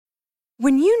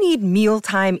When you need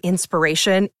mealtime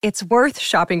inspiration, it's worth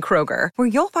shopping Kroger, where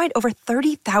you'll find over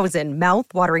 30,000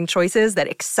 mouth-watering choices that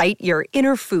excite your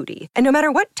inner foodie. And no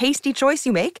matter what tasty choice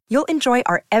you make, you'll enjoy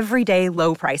our everyday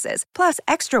low prices, plus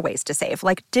extra ways to save,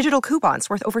 like digital coupons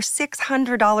worth over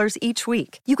 $600 each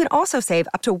week. You can also save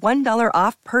up to $1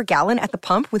 off per gallon at the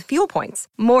pump with fuel points.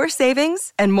 More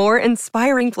savings and more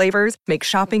inspiring flavors make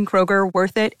shopping Kroger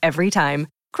worth it every time.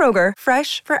 Kroger,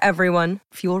 fresh for everyone.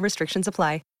 Fuel restrictions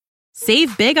apply.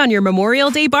 Save big on your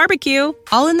Memorial Day barbecue,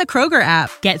 all in the Kroger app.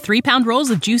 Get 3-pound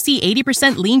rolls of juicy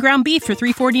 80% lean ground beef for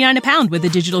 $3.49 a pound with a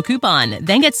digital coupon.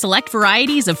 Then get select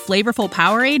varieties of flavorful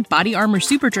Powerade, Body Armor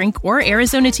Super Drink, or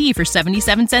Arizona tea for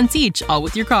 77 cents each, all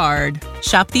with your card.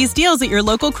 Shop these deals at your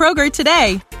local Kroger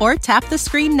today, or tap the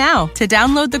screen now to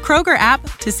download the Kroger app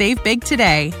to save big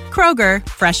today. Kroger,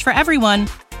 fresh for everyone.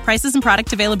 Prices and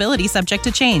product availability subject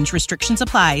to change. Restrictions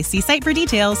apply. See site for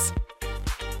details.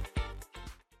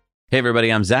 Hey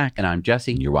everybody, I'm Zach. And I'm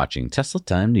Jesse. You're watching Tesla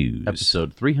Time News.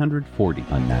 Episode 340.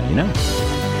 On Now You Know.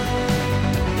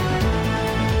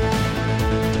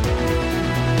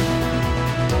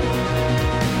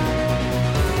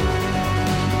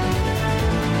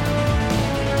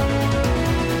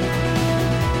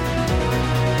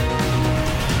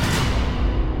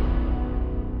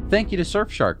 Thank you to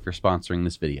Surfshark for sponsoring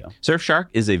this video. Surfshark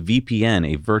is a VPN,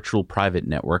 a virtual private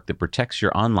network that protects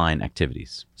your online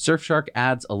activities. Surfshark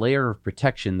adds a layer of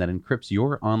protection that encrypts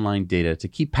your online data to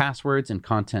keep passwords and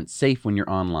content safe when you're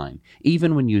online,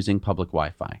 even when using public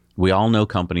Wi-Fi. We all know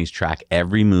companies track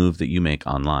every move that you make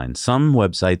online. Some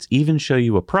websites even show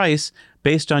you a price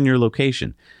based on your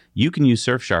location. You can use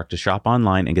Surfshark to shop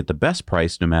online and get the best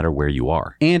price no matter where you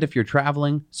are. And if you're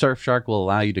traveling, Surfshark will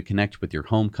allow you to connect with your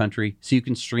home country so you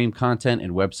can stream content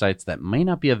and websites that may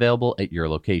not be available at your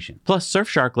location. Plus,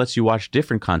 Surfshark lets you watch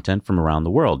different content from around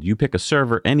the world. You pick a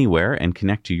server anywhere and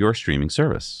connect to your streaming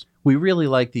service. We really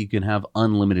like that you can have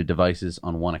unlimited devices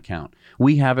on one account.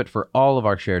 We have it for all of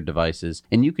our shared devices,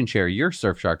 and you can share your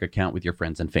Surfshark account with your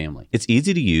friends and family. It's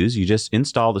easy to use. You just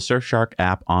install the Surfshark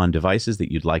app on devices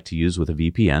that you'd like to use with a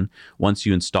VPN. Once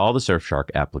you install the Surfshark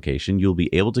application, you'll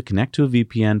be able to connect to a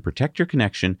VPN, protect your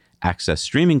connection, access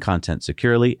streaming content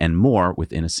securely, and more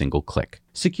within a single click.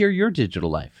 Secure your digital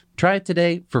life. Try it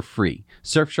today for free.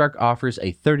 Surfshark offers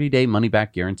a 30-day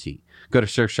money-back guarantee. Go to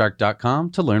surfshark.com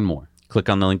to learn more. Click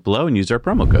on the link below and use our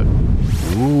promo code.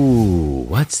 Ooh,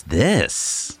 what's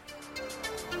this?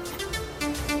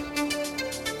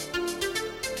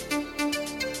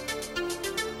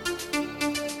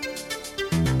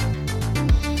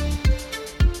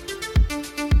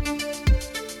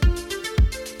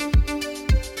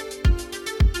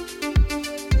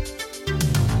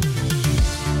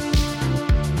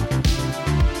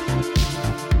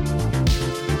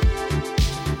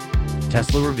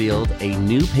 Tesla revealed a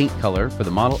new paint color for the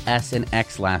Model S and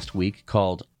X last week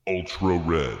called Ultra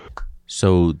Red.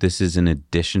 So this is in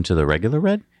addition to the regular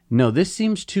red? No, this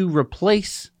seems to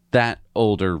replace that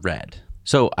older red.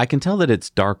 So I can tell that it's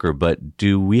darker, but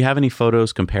do we have any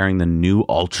photos comparing the new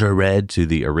Ultra Red to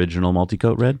the original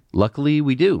multi-coat red? Luckily,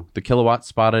 we do. The Kilowatt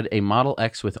spotted a Model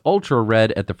X with Ultra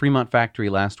Red at the Fremont factory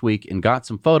last week and got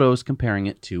some photos comparing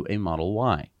it to a Model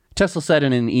Y. Tesla said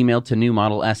in an email to new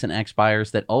Model S and X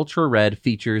buyers that Ultra Red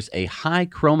features a high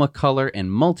chroma color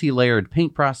and multi-layered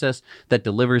paint process that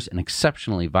delivers an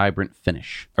exceptionally vibrant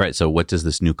finish. All right, so what does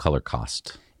this new color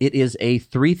cost? It is a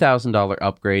 $3,000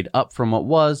 upgrade, up from what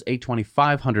was a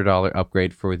 $2,500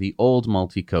 upgrade for the old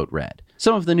multi-coat red.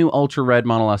 Some of the new Ultra Red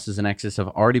Model S's and X's have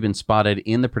already been spotted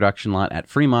in the production lot at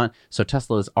Fremont, so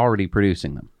Tesla is already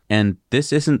producing them. And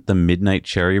this isn't the Midnight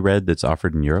Cherry Red that's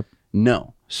offered in Europe?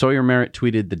 No. Sawyer Merritt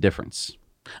tweeted the difference.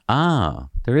 Ah,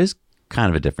 there is kind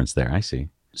of a difference there. I see.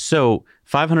 So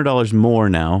 $500 more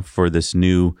now for this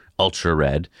new Ultra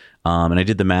Red. And I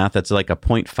did the math. That's like a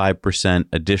 0.5%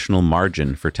 additional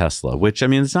margin for Tesla, which, I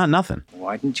mean, it's not nothing.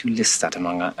 Why didn't you list that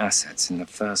among our assets in the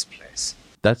first place?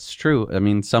 That's true. I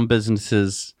mean, some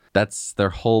businesses, that's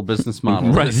their whole business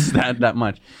model. Right. Is that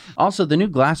much. Also, the new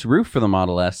glass roof for the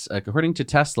Model S, according to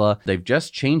Tesla, they've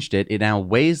just changed it. It now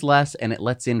weighs less and it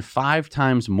lets in 5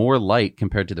 times more light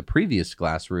compared to the previous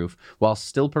glass roof, while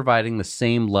still providing the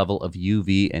same level of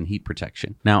UV and heat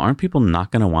protection. Now, aren't people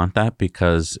not going to want that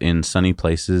because in sunny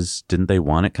places, didn't they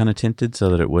want it kind of tinted so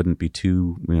that it wouldn't be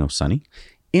too, sunny?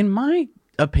 In my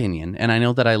opinion, and I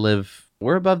know that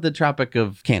we're above the Tropic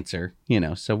of Cancer,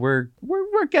 so we're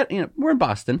in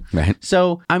Boston. Right.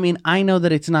 So, I mean, I know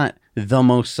that it's not the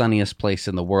most sunniest place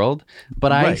in the world.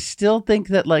 But I Right. still think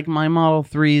that like my Model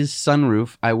 3's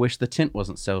sunroof, I wish the tint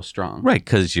wasn't so strong. Right,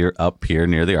 because you're up here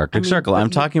near the Arctic Circle. I'm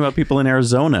talking about people in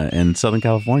Arizona and Southern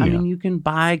California. I mean, you can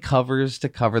buy covers to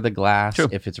cover the glass True.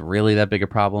 if it's really that big a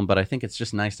problem, but I think it's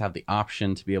just nice to have the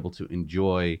option to be able to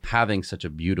enjoy having such a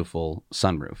beautiful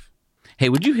sunroof. Hey,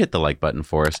 would you hit the like button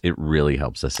for us? It really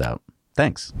helps us out.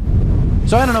 Thanks.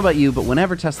 So I don't know about you, but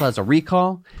whenever Tesla has a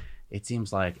recall, it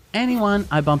seems like anyone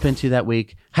I bump into that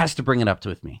week has to bring it up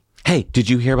with me. Hey, did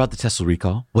you hear about the Tesla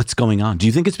recall? What's going on? Do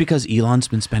you think it's because Elon's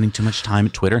been spending too much time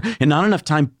at Twitter and not enough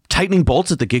time tightening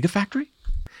bolts at the Gigafactory?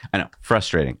 I know,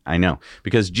 frustrating. I know,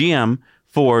 because GM,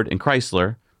 Ford, and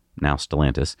Chrysler, now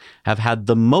Stellantis, have had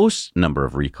the most number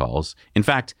of recalls. In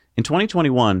fact, in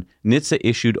 2021, NHTSA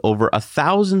issued over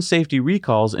 1,000 safety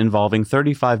recalls involving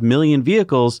 35 million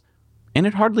vehicles, and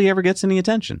it hardly ever gets any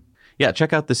attention. Yeah,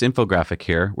 check out this infographic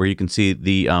here where you can see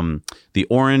the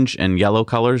orange and yellow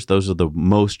colors. Those are the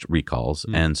most recalls.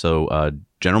 And so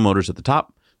General Motors at the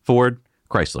top, Ford,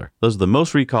 Chrysler. Those are the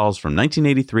most recalls from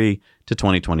 1983 to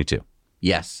 2022.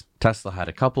 Yes, Tesla had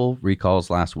a couple recalls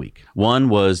last week. One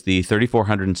was the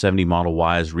 3,470 Model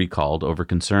Ys recalled over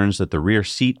concerns that the rear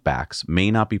seat backs may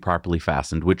not be properly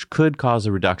fastened, which could cause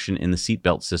a reduction in the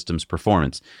seatbelt system's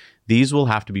performance. These will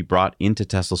have to be brought into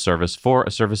Tesla service for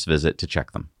a service visit to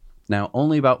check them. Now,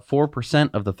 only about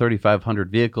 4% of the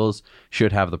 3,500 vehicles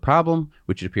should have the problem,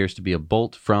 which appears to be a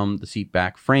bolt from the seat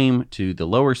back frame to the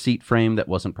lower seat frame that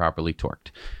wasn't properly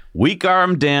torqued. Weak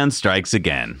arm Dan strikes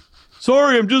again.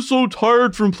 Sorry, I'm just so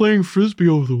tired from playing Frisbee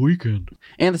over the weekend.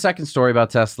 And the second story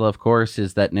about Tesla, of course,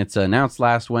 is that NHTSA announced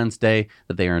last Wednesday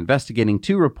that they are investigating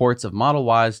 2 reports of Model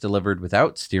Ys delivered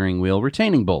without steering wheel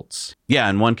retaining bolts. Yeah,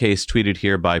 in one case tweeted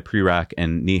here by Prerak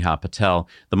and Neha Patel,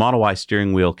 the Model Y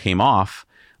steering wheel came off.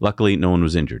 Luckily, no one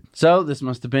was injured. So this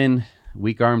must have been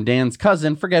Weak Arm Dan's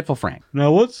cousin, Forgetful Frank.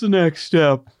 Now, what's the next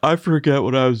step? I forget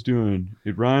what I was doing.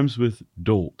 It rhymes with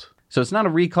dolt. So it's not a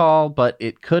recall, but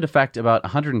it could affect about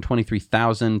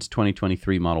 123,000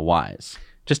 2023 Model Ys.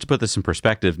 Just to put this in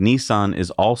perspective, Nissan is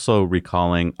also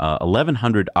recalling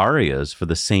 1,100 Arias for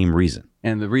the same reason.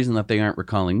 And the reason that they aren't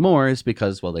recalling more is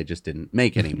because, well, they just didn't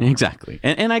make any more. Exactly.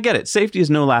 And I get it. Safety is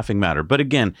no laughing matter. But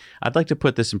again, I'd like to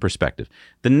put this in perspective.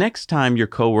 The next time your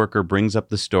coworker brings up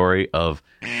the story of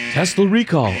Tesla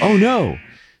recall, oh no,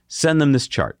 send them this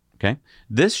chart, okay?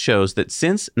 This shows that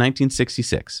since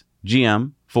 1966,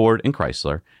 GM, Ford, and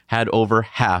Chrysler had over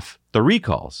half the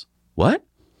recalls. What?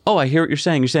 Oh, I hear what you're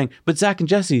saying. You're saying, but Zach and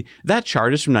Jesse, that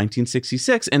chart is from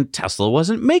 1966 and Tesla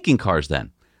wasn't making cars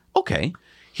then. Okay,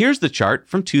 here's the chart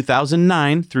from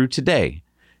 2009 through today.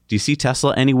 Do you see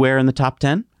Tesla anywhere in the top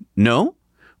 10? No?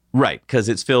 Right, because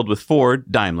it's filled with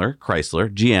Ford, Daimler,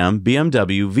 Chrysler, GM,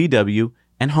 BMW, VW,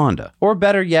 and Honda. Or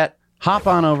better yet, hop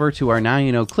on over to our Now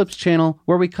You Know Clips channel,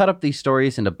 where we cut up these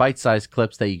stories into bite-sized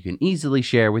clips that you can easily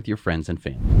share with your friends and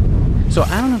family. So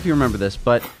I don't know if you remember this,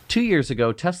 but 2 years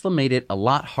ago, Tesla made it a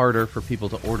lot harder for people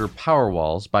to order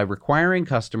Powerwalls by requiring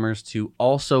customers to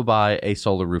also buy a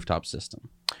solar rooftop system.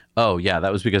 Oh, yeah,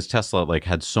 that was because Tesla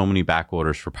had so many back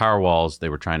orders for Powerwalls, they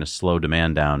were trying to slow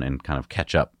demand down and kind of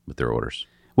catch up with their orders.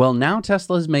 Well, now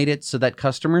Tesla has made it so that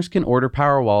customers can order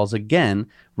Powerwalls again,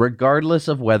 regardless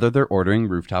of whether they're ordering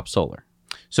rooftop solar.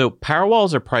 So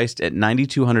Powerwalls are priced at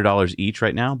 $9,200 each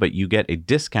right now, but you get a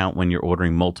discount when you're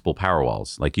ordering multiple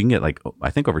Powerwalls. You can get I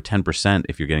think over 10%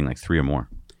 if you're getting 3 or more.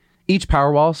 Each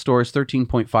Powerwall stores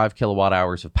 13.5 kilowatt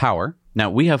hours of power. Now,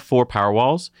 we have 4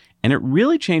 Powerwalls, and it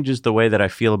really changes the way that I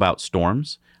feel about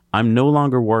storms. I'm no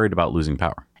longer worried about losing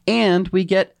power. And we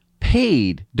get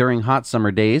paid during hot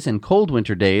summer days and cold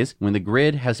winter days when the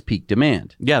grid has peak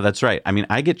demand. Yeah, that's right. I mean,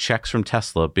 I get checks from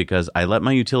Tesla because I let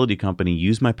my utility company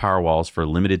use my Powerwalls for a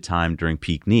limited time during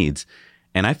peak needs.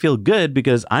 And I feel good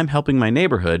because I'm helping my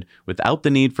neighborhood without the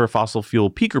need for a fossil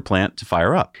fuel peaker plant to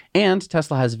fire up. And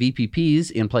Tesla has VPPs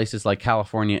in places like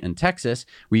California and Texas,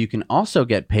 where you can also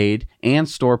get paid and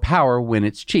store power when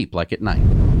it's cheap, like at night.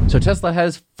 So Tesla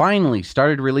has finally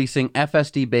started releasing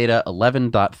FSD Beta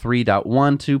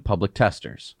 11.3.1 to public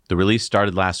testers. The release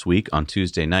started last week on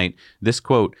Tuesday night. This,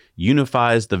 quote,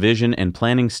 unifies the vision and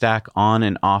planning stack on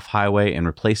and off highway and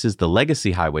replaces the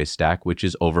legacy highway stack, which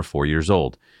is over 4 years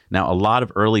old. Now, a lot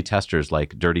of early testers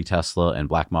like Dirty Tesla and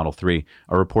Black Model 3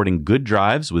 are reporting good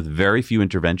drives with very few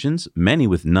interventions, many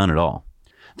with none at all.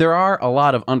 There are a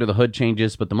lot of under-the-hood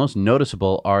changes, but the most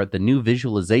noticeable are the new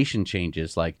visualization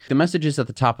changes, like the messages at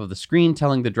the top of the screen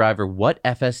telling the driver what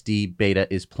FSD beta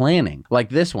is planning, like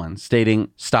this one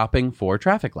stating, stopping for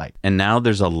traffic light. And now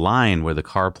there's a line where the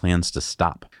car plans to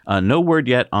stop. No word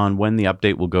yet on when the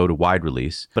update will go to wide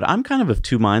release, but I'm kind of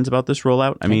two minds about this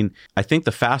rollout. I mean, I think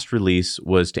the fast release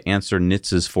was to answer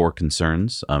NHTSA's 4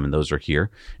 concerns, and those are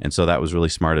here. And so that was really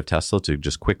smart of Tesla to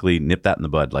just quickly nip that in the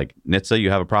bud. Like, NHTSA,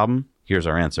 you have a problem? Here's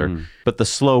our answer. But the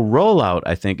slow rollout,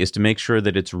 I think, is to make sure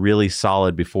that it's really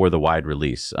solid before the wide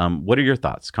release. What are your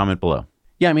thoughts? Comment below.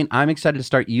 Yeah, I mean, I'm excited to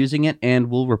start using it, and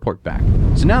we'll report back.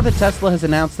 So now that Tesla has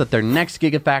announced that their next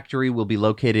Gigafactory will be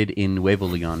located in Nuevo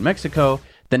Leon, Mexico,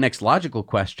 the next logical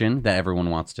question that everyone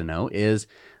wants to know is,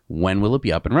 when will it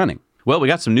be up and running? Well, we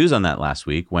got some news on that last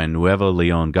week when Nuevo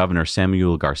Leon Governor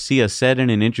Samuel Garcia said in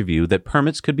an interview that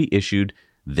permits could be issued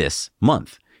this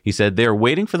month. He said they're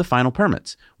waiting for the final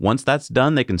permits. Once that's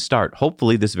done, they can start,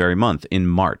 hopefully this very month, in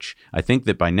March. I think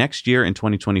that by next year, in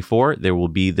 2024, there will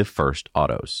be the first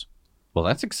autos. Well,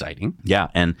 that's exciting. Yeah,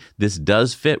 and this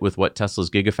does fit with what Tesla's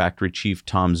Gigafactory chief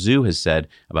Tom Zhu has said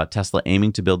about Tesla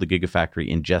aiming to build the Gigafactory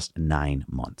in just 9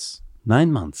 months.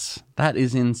 9 months. That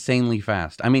is insanely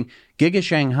fast. I mean, Giga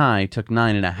Shanghai took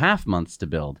 9.5 months to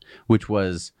build, which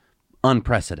was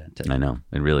unprecedented. I know.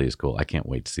 It really is cool. I can't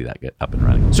wait to see that get up and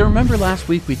running. So remember last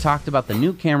week we talked about the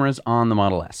new cameras on the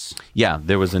Model S. Yeah,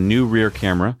 there was a new rear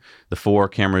camera. The 4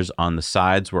 cameras on the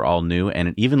sides were all new, and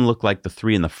it even looked like the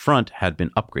 3 in the front had been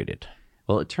upgraded.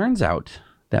 Well, it turns out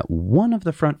that one of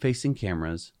the front-facing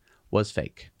cameras was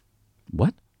fake.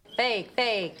 What? Fake.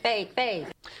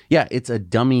 Yeah, it's a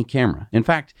dummy camera. In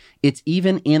fact, it's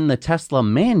even in the Tesla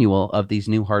manual of these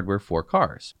new hardware for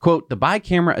cars. Quote, the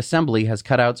bi-camera assembly has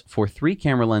cutouts for 3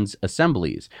 camera lens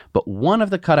assemblies, but one of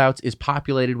the cutouts is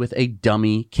populated with a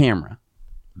dummy camera.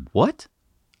 What?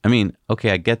 I mean,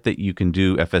 okay, I get that you can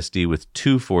do FSD with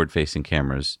 2 forward-facing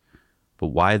cameras, but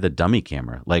why the dummy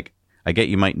camera? Like, I get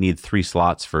you might need 3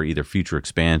 slots for either future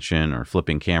expansion or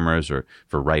flipping cameras or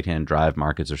for right-hand drive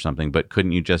markets or something, but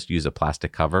couldn't you just use a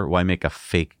plastic cover? Why make a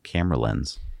fake camera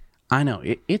lens? I know,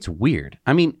 it's weird.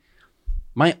 I mean,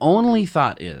 my only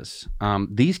thought is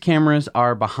these cameras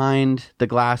are behind the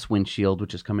glass windshield,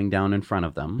 which is coming down in front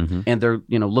of them, and they're,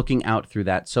 looking out through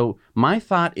that. So my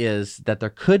thought is that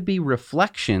there could be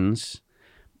reflections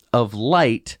of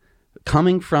light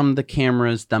coming from the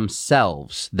cameras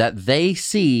themselves that they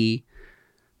see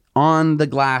on the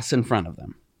glass in front of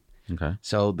them. Okay.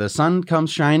 So the sun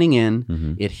comes shining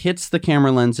in, it hits the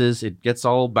camera lenses, it gets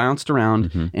all bounced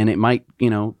around, and it might,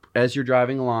 as you're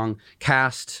driving along,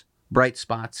 cast bright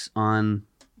spots on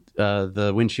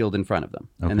the windshield in front of them.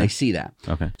 Okay. And they see that.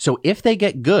 Okay. So if they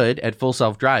get good at full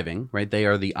self-driving, right, they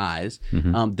are the eyes,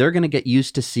 they're going to get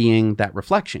used to seeing that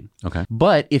reflection. Okay.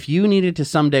 But if you needed to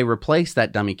someday replace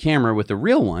that dummy camera with a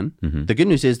real one, the good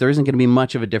news is there isn't going to be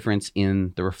much of a difference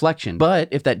in the reflection. But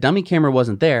if that dummy camera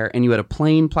wasn't there and you had a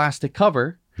plain plastic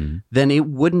cover, then it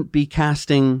wouldn't be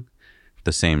casting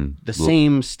the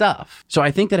same stuff. So I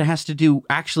think that it has to do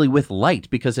actually with light,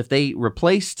 because if they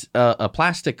replaced a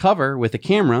plastic cover with a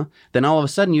camera, then all of a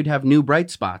sudden you'd have new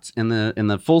bright spots, and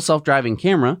the full self-driving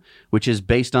camera, which is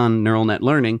based on neural net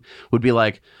learning, would be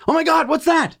like, oh my God, what's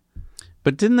that?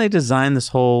 But didn't they design this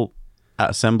whole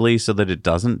assembly so that it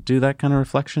doesn't do that kind of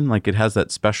reflection? Like it has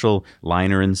that special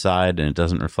liner inside and it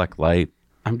doesn't reflect light.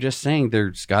 I'm just saying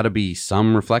there's got to be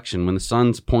some reflection. When the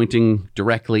sun's pointing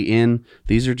directly in,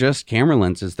 these are just camera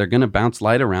lenses. They're going to bounce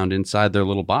light around inside their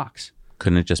little box.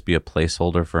 Couldn't it just be a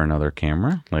placeholder for another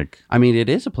camera? I mean, it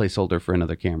is a placeholder for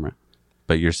another camera.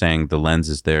 But you're saying the lens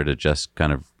is there to just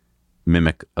kind of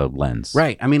mimic a lens.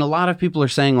 Right. I mean, a lot of people are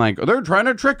saying they're trying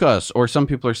to trick us. Or some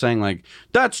people are saying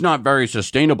that's not very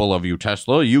sustainable of you,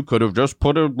 Tesla. You could have just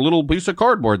put a little piece of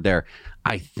cardboard there.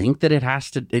 I think that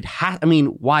I mean,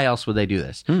 why else would they do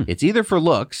this? It's either for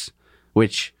looks,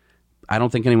 which I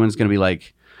don't think anyone's going to be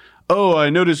like, oh, I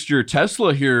noticed your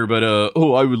Tesla here, but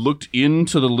I looked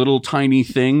into the little tiny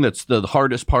thing that's the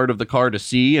hardest part of the car to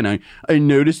see, and I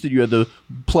noticed that you had the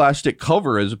plastic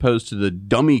cover as opposed to the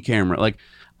dummy camera.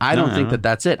 I don't think that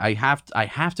that's it. I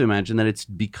have to imagine that it's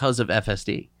because of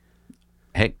FSD.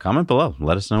 Hey, comment below.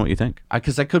 Let us know what you think.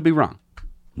 Because I could be wrong.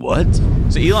 What?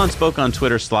 So Elon spoke on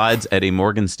Twitter Slides at a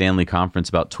Morgan Stanley conference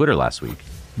about Twitter last week.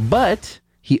 But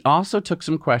he also took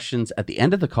some questions at the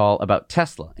end of the call about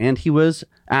Tesla, and he was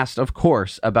asked, of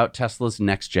course, about Tesla's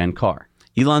next-gen car.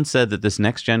 Elon said that this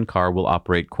next-gen car will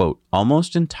operate, quote,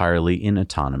 almost entirely in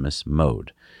autonomous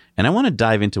mode. And I want to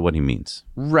dive into what he means.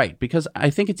 Right, because I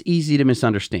think it's easy to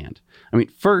misunderstand. I mean,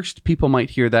 first, people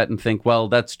might hear that and think, well,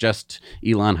 that's just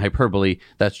Elon hyperbole.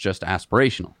 That's just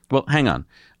aspirational. Well, hang on,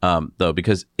 though,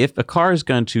 because if a car is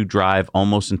going to drive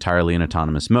almost entirely in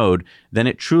autonomous mode, then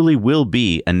it truly will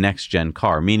be a next-gen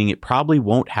car, meaning it probably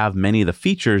won't have many of the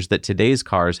features that today's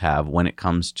cars have when it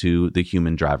comes to the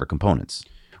human driver components.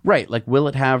 Right, like will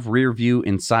it have rear view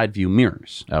and side view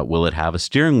mirrors? Will it have a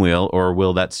steering wheel, or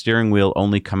will that steering wheel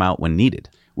only come out when needed?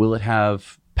 Will it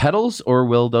have pedals, or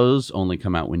will those only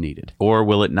come out when needed? Or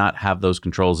will it not have those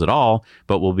controls at all,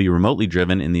 but will be remotely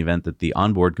driven in the event that the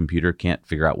onboard computer can't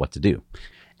figure out what to do?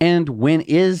 And when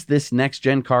is this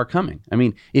next-gen car coming? I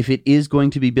mean, if it is going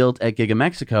to be built at Giga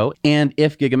Mexico, and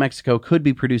if Giga Mexico could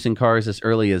be producing cars as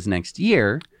early as next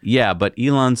year... Yeah, but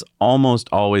Elon's almost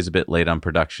always a bit late on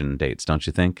production dates, don't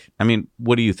you think? I mean,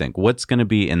 what do you think? What's going to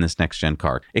be in this next-gen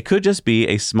car? It could just be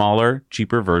a smaller,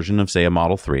 cheaper version of, say, a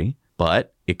Model 3,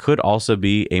 but it could also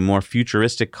be a more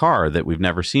futuristic car that we've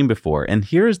never seen before. And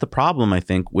here's the problem, I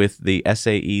think, with the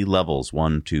SAE levels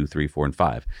 1, 2, 3, 4, and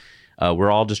 5.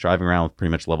 We're all just driving around with pretty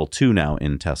much level 2 now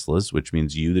in Teslas, which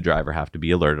means you, the driver, have to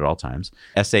be alert at all times.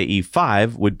 SAE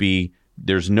 5 would be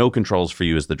there's no controls for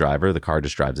you as the driver. The car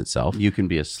just drives itself. You can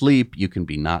be asleep. You can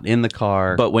be not in the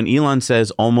car. But when Elon says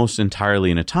almost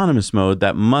entirely in autonomous mode,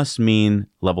 that must mean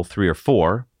level 3 or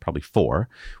 4, probably 4,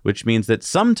 which means that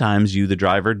sometimes you, the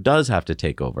driver, does have to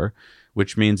take over,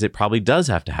 which means it probably does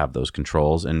have to have those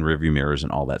controls and rearview mirrors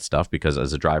and all that stuff, because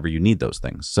as a driver, you need those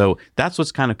things. So that's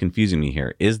what's kind of confusing me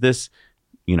here. Is this,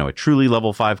 a truly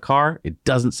level 5 car? It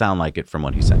doesn't sound like it from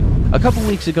what he's saying. A couple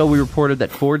weeks ago, we reported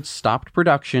that Ford stopped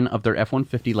production of their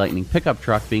F-150 Lightning pickup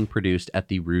truck being produced at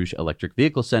the Rouge Electric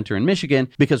Vehicle Center in Michigan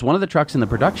because one of the trucks in the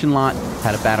production lot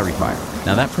had a battery fire.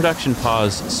 Now, that production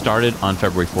pause started on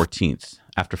February 14th.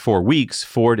 After 4 weeks,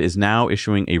 Ford is now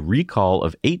issuing a recall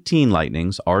of 18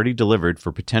 Lightnings already delivered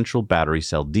for potential battery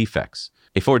cell defects.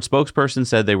 A Ford spokesperson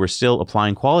said they were still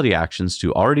applying quality actions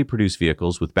to already produced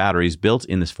vehicles with batteries built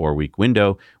in this 4-week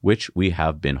window, which we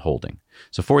have been holding.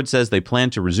 So Ford says they plan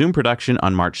to resume production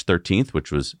on March 13th,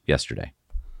 which was yesterday.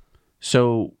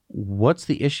 So what's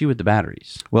the issue with the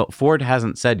batteries? Well, Ford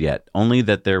hasn't said yet, only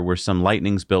that there were some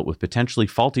Lightnings built with potentially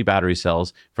faulty battery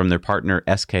cells from their partner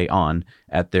SK On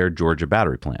at their Georgia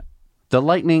battery plant. The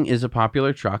Lightning is a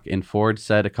popular truck, and Ford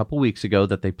said a couple weeks ago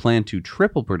that they plan to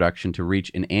triple production to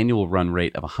reach an annual run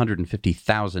rate of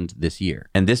 150,000 this year.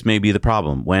 And this may be the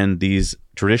problem. When these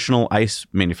traditional ICE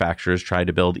manufacturers try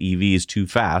to build EVs too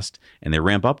fast, and they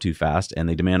ramp up too fast, and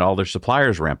they demand all their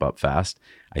suppliers ramp up fast,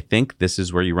 I think this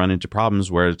is where you run into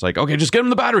problems where it's like, okay, just get them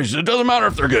the batteries. It doesn't matter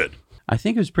if they're good. I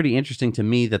think it was pretty interesting to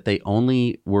me that they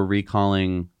only were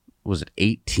recalling, was it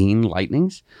 18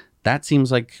 Lightnings? That seems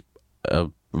like a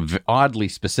oddly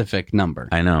specific number.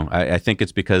 I know. I think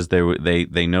it's because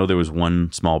they know there was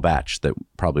one small batch that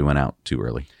probably went out too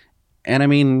early. And I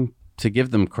mean, to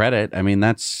give them credit, I mean,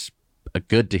 that's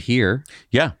good to hear.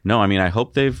 Yeah. No, I mean, I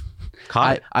hope they've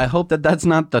caught it. I hope that that's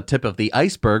not the tip of the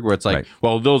iceberg where it's like, right,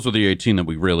 well, those were the 18 that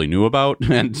we really knew about.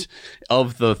 And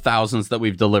of the thousands that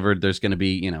we've delivered, there's going to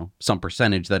be, some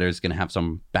percentage that is going to have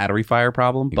some battery fire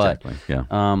problem. Exactly. But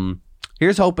yeah.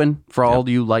 Here's hoping for all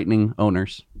you Lightning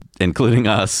owners. Including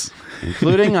us.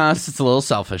 Including us. It's a little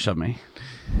selfish of me.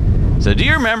 So do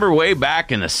you remember way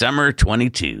back in the summer of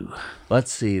 22?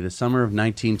 Let's see, the summer of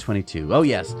 1922. Oh,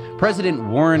 yes. President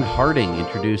Warren Harding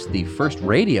introduced the first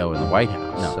radio in the White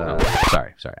House. No.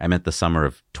 Sorry. I meant the summer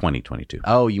of 2022.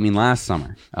 Oh, you mean last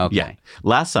summer? Okay. Yeah.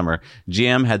 Last summer,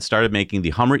 GM had started making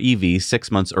the Hummer EV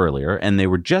 6 months earlier, and they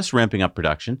were just ramping up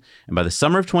production. And by the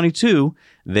summer of 22,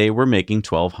 they were making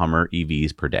 12 Hummer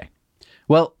EVs per day.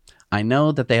 Well, I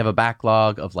know that they have a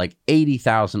backlog of like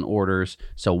 80,000 orders.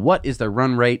 So what is their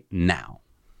run rate now?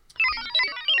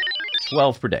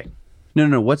 12 per day.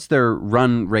 No. What's their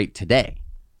run rate today?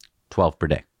 12 per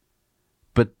day.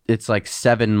 But it's like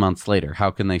 7 months later.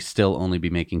 How can they still only be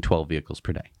making 12 vehicles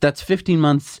per day? That's 15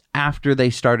 months after they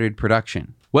started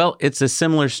production. Well, it's a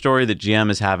similar story that GM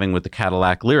is having with the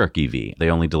Cadillac Lyriq EV. They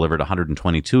only delivered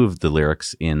 122 of the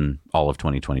Lyriqs in all of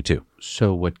 2022.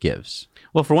 So what gives?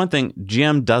 Well, for one thing,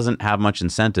 GM doesn't have much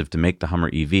incentive to make the Hummer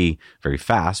EV very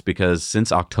fast because since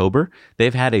October,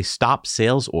 they've had a stop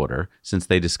sales order since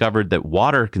they discovered that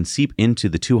water can seep into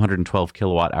the 212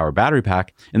 kilowatt hour battery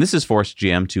pack. And this has forced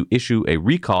GM to issue a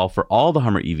recall for all the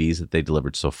Hummer EVs that they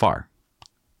delivered so far.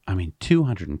 I mean,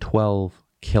 212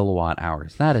 kilowatt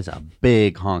hours. That is a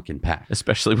big honking pack.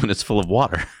 Especially when it's full of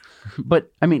water.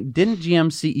 But, I mean, didn't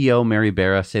GM CEO Mary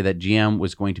Barra say that GM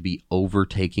was going to be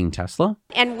overtaking Tesla?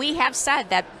 And we have said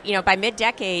that, by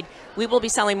mid-decade, we will be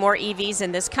selling more EVs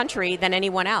in this country than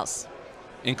anyone else.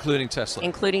 Including Tesla.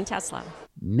 Including Tesla.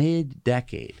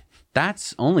 Mid-decade.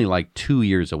 That's only like 2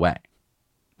 years away.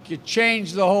 You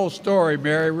changed the whole story,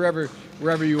 Mary,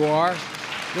 wherever you are.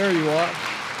 There you are.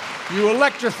 You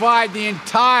electrified the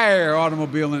entire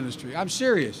automobile industry. I'm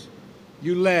serious.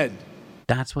 You led.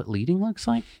 That's what leading looks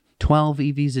like? 12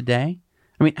 EVs a day?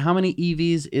 I mean, how many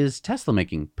EVs is Tesla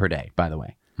making per day, by the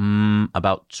way?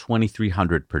 About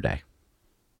 2,300 per day.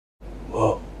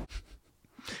 Whoa.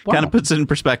 Wow. Kind of puts it in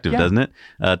perspective, doesn't it?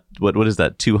 What is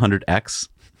that? 200x?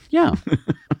 Yeah.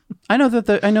 I know that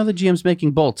GM's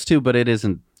making Bolts too, but it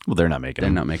isn't. Well, they're not making They're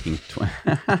them. not making.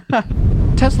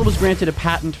 Tesla was granted a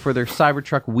patent for their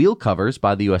Cybertruck wheel covers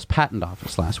by the U.S. Patent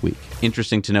Office last week.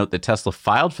 Interesting to note that Tesla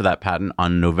filed for that patent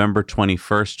on November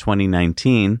 21st,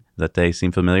 2019. That day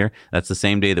seem familiar? That's the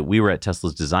same day that we were at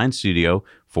Tesla's design studio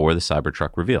for the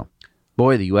Cybertruck reveal.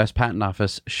 Boy, the U.S. Patent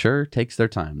Office sure takes their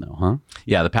time, though, huh?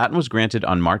 Yeah, the patent was granted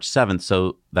on March 7th,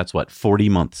 so that's 40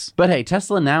 months. But hey,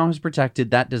 Tesla now has protected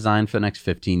that design for the next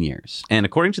 15 years. And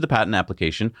according to the patent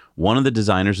application, one of the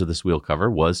designers of this wheel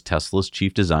cover was Tesla's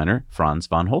chief designer, Franz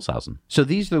von Holzhausen. So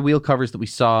these are the wheel covers that we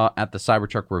saw at the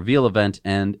Cybertruck reveal event,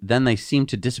 and then they seem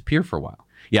to disappear for a while.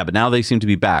 Yeah, but now they seem to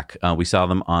be back. We saw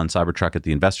them on Cybertruck at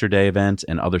the Investor Day event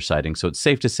and other sightings. So it's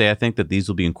safe to say, I think, that these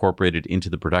will be incorporated into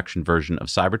the production version of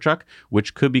Cybertruck,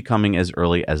 which could be coming as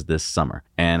early as this summer.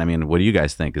 And I mean, what do you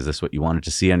guys think? Is this what you wanted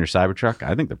to see on your Cybertruck?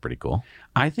 I think they're pretty cool.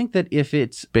 I think that if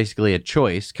it's basically a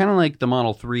choice, kind of like the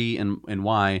Model 3 and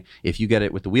Y, if you get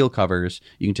it with the wheel covers,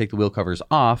 you can take the wheel covers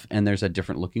off and there's a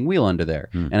different looking wheel under there.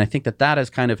 And I think that that has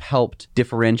kind of helped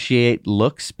differentiate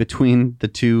looks between the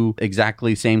two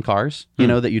exactly same cars, you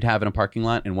know, that you'd have in a parking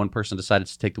lot, and one person decided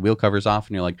to take the wheel covers off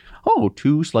and you're like, oh,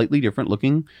 two slightly different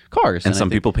looking cars. And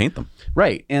some people paint them.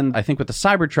 Right. And I think with the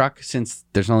Cybertruck, since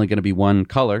there's only going to be one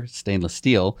color, stainless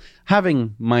steel,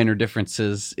 having minor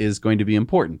differences is going to be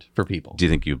important for people. Do you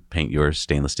think you paint yours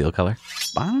stainless steel color?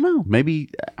 I don't know. Maybe,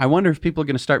 I wonder if people are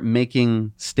going to start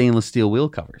making stainless steel wheel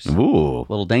covers. Ooh. A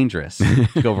little dangerous.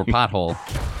 Go over pothole.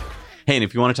 Hey, and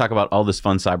if you want to talk about all this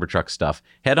fun Cybertruck stuff,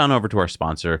 head on over to our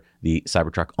sponsor, the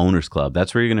Cybertruck Owners Club.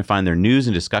 That's where you're going to find their news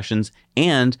and discussions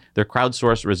and their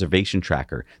crowdsourced reservation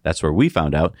tracker. That's where we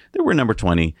found out that we're number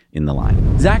 20 in the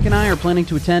line. Zach and I are planning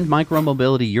to attend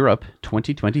Micromobility Europe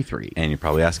 2023. And you're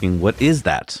probably asking, what is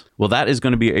that? Well, that is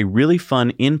going to be a really fun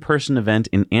in-person event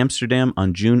in Amsterdam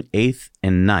on June 8th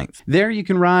and 9th. There you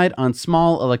can ride on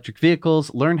small electric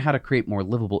vehicles, learn how to create more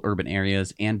livable urban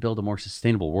areas, and build a more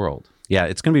sustainable world. Yeah,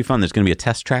 it's going to be fun. There's going to be a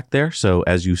test track there. So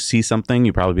as you see something,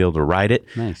 you'll probably be able to ride it.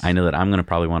 Nice. I know that I'm going to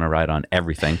probably want to ride on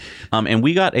everything. And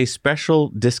we got a special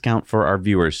discount for our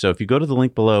viewers. So if you go to the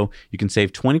link below, you can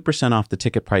save 20% off the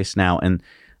ticket price now. And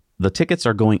the tickets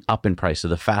are going up in price. So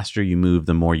the faster you move,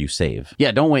 the more you save.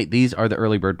 Yeah, don't wait. These are the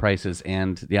early bird prices.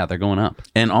 And yeah, they're going up.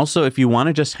 And also, if you want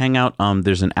to just hang out,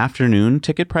 there's an afternoon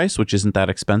ticket price, which isn't that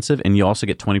expensive. And you also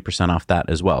get 20% off that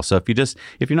as well. So if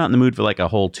you're not in the mood for like a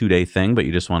whole 2-day thing, but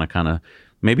you just want to kind of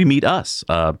maybe meet us,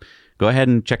 go ahead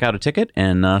and check out a ticket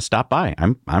and stop by.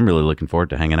 I'm really looking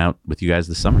forward to hanging out with you guys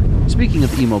this summer. Speaking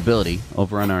of e-mobility,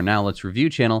 over on our Now Let's Review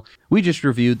channel, we just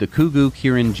reviewed the Kugu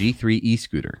Kirin G3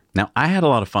 e-scooter. Now, I had a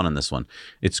lot of fun on this one.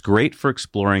 It's great for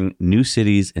exploring new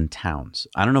cities and towns.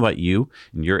 I don't know about you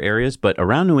in your areas, but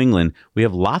around New England, we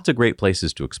have lots of great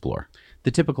places to explore.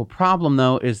 The typical problem,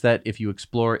 though, is that if you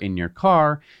explore in your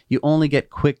car, you only get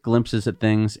quick glimpses at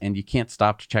things and you can't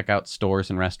stop to check out stores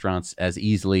and restaurants as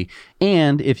easily.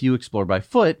 And if you explore by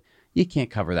foot, you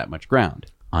can't cover that much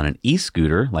ground. On an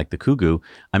e-scooter like the Kugu,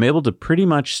 I'm able to pretty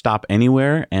much stop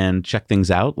anywhere and check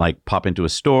things out, like pop into a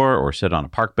store or sit on a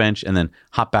park bench and then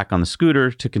hop back on the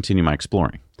scooter to continue my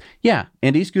exploring. Yeah,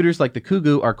 and e-scooters like the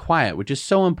Kugu are quiet, which is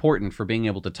so important for being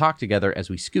able to talk together as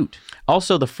we scoot.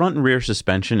 Also, the front and rear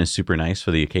suspension is super nice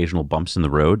for the occasional bumps in the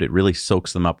road. It really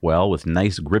soaks them up well with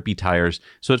nice grippy tires,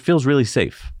 so it feels really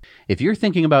safe. If you're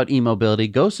thinking about e-mobility,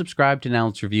 go subscribe to Now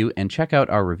Let's Review and check out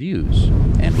our reviews.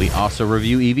 And we also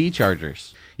review EV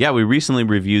chargers. Yeah, we recently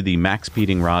reviewed the Max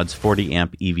Speeding Rod's 40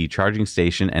 amp EV charging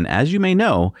station, and as you may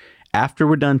know, after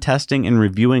we're done testing and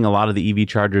reviewing a lot of the EV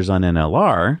chargers on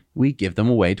NLR, we give them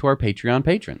away to our Patreon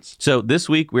patrons. So this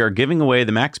week we are giving away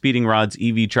the Max Speeding Rod's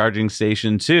EV charging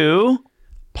station to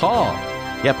Paul.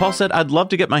 Yeah, Paul said, I'd love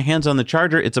to get my hands on the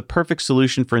charger. It's a perfect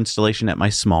solution for installation at my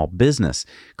small business.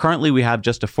 Currently, we have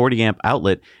just a 40 amp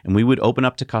outlet, and we would open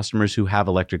up to customers who have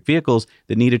electric vehicles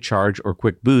that need a charge or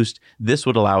quick boost. This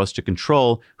would allow us to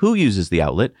control who uses the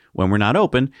outlet when we're not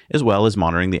open, as well as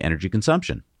monitoring the energy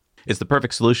consumption. It's the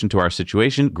perfect solution to our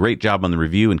situation. Great job on the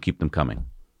review and keep them coming.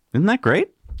 Isn't that great?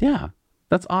 Yeah,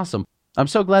 that's awesome. I'm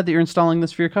so glad that you're installing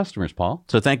this for your customers, Paul.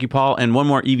 So thank you, Paul. And one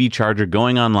more EV charger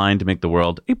going online to make the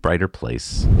world a brighter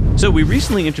place. So we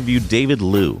recently interviewed David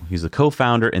Liu. He's the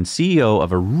co-founder and CEO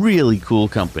of a really cool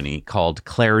company called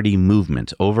Clarity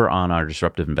Movement over on our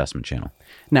Disruptive Investment channel.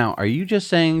 Now, are you just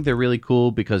saying they're really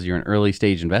cool because you're an early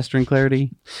stage investor in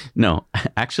Clarity? No,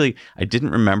 actually, I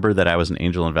didn't remember that I was an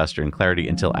angel investor in Clarity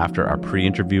until after our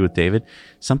pre-interview with David.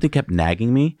 Something kept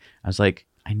nagging me. I was like,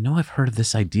 I know I've heard of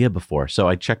this idea before. So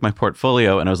I checked my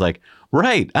portfolio and I was like,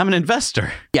 right, I'm an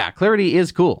investor. Yeah, Clarity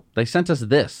is cool. They sent us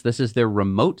this. This is their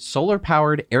remote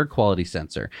solar-powered air quality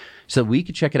sensor so we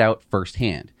could check it out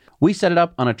firsthand. We set it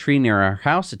up on a tree near our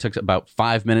house. It took about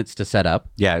 5 minutes to set up.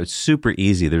 Yeah, it was super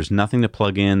easy. There's nothing to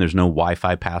plug in. There's no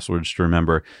Wi-Fi passwords to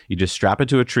remember. You just strap it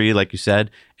to a tree, like you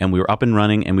said, and we were up and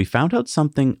running, and we found out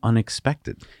something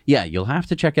unexpected. Yeah, you'll have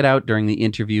to check it out during the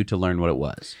interview to learn what it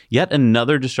was. Yet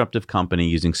another disruptive company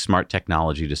using smart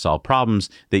technology to solve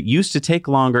problems that used to take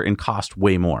longer and cost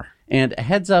way more. And a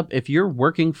heads up, if you're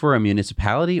working for a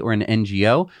municipality or an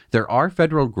NGO, there are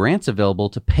federal grants available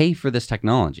to pay for this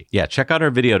technology. Yeah, check out our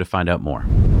video to find out more.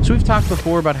 So we've talked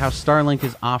before about how Starlink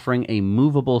is offering a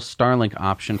movable Starlink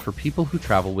option for people who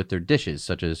travel with their dishes,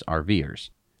 such as RVers.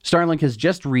 Starlink has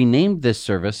just renamed this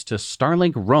service to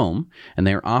Starlink Roam, and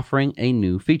they're offering a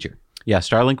new feature. Yeah,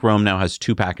 Starlink Roam now has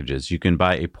two packages. You can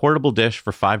buy a portable dish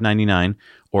for $599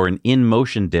 or an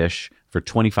in-motion dish for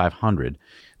 $2,500.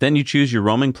 Then you choose your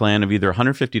roaming plan of either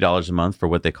 $150 a month for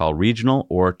what they call regional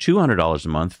or $200 a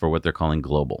month for what they're calling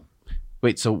global.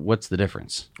 Wait, so what's the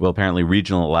difference? Well, apparently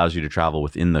regional allows you to travel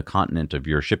within the continent of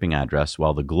your shipping address,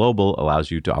 while the global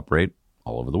allows you to operate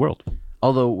all over the world.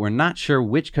 Although we're not sure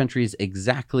which countries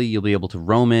exactly you'll be able to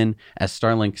roam in, as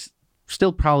Starlink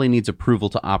still probably needs approval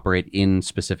to operate in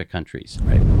specific countries.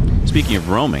 Right. Speaking of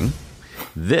roaming,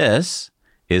 this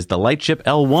is the Lightship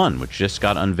L1, which just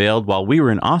got unveiled while we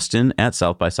were in Austin at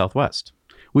South by Southwest.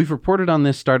 We've reported on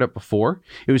this startup before.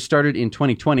 It was started in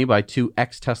 2020 by two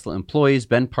ex-Tesla employees,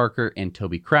 Ben Parker and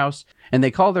Toby Kraus, and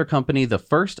they call their company the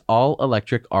first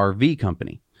all-electric RV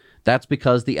company. That's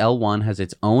because the L1 has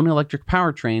its own electric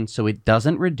powertrain, so it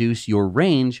doesn't reduce your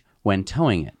range when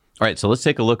towing it. All right, so let's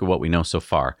take a look at what we know so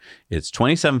far. It's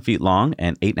 27 feet long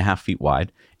and 8.5 feet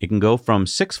wide. It can go from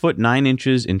 6 foot 9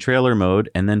 inches in trailer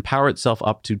mode and then power itself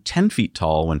up to 10 feet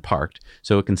tall when parked,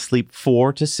 so it can sleep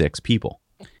 4 to 6 people.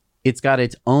 It's got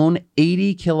its own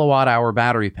 80 kilowatt hour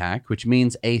battery pack, which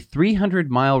means a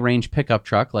 300-mile range pickup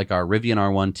truck like our Rivian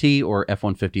R1T or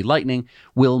F-150 Lightning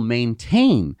will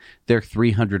maintain their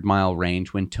 300-mile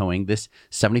range when towing this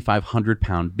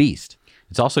 7,500-pound beast.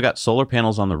 It's also got solar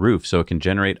panels on the roof, so it can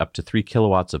generate up to 3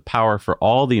 kilowatts of power for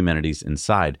all the amenities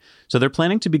inside. So they're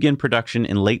planning to begin production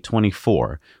in late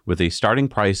 24 with a starting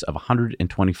price of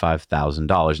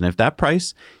 $125,000. And if that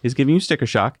price is giving you sticker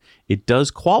shock, it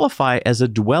does qualify as a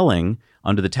dwelling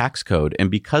under the tax code. And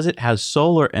because it has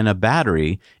solar and a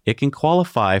battery, it can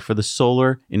qualify for the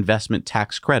solar investment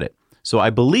tax credit. So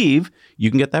I believe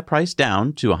you can get that price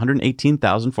down to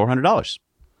 $118,400.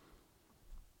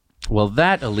 Well,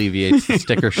 that alleviates the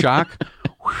sticker shock.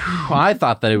 I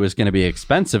thought that it was going to be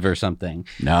expensive or something.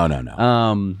 No.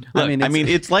 Look, I mean,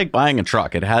 it's like buying a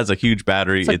truck. It has a huge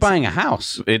battery. It's like buying a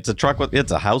house. It's a truck.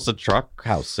 It's a house, a truck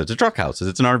house. It's a truck house.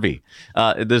 It's an RV.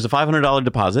 There's a $500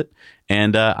 deposit,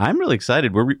 and I'm really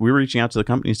excited. We're reaching out to the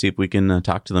company to see if we can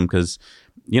talk to them because,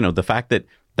 you know, the fact that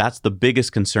that's the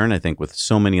biggest concern I think with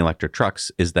so many electric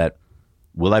trucks is that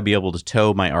will I be able to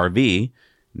tow my RV?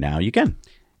 Now you can.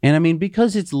 And I mean,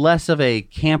 because it's less of a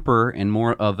camper and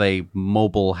more of a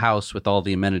mobile house with all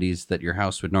the amenities that your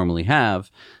house would normally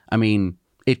have, I mean,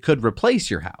 it could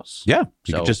replace your house. Yeah,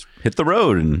 you could just hit the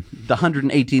road. And the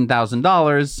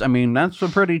 $118,000, I mean, that's a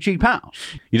pretty cheap house.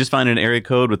 You just find an area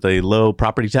code with a low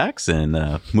property tax and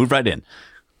move right in.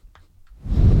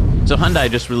 So Hyundai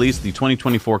just released the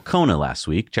 2024 Kona last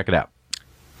week. Check it out.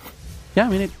 Yeah, I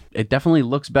mean, it definitely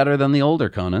looks better than the older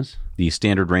Konas. The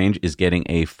standard range is getting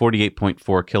a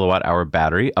 48.4 kilowatt hour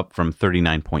battery, up from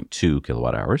 39.2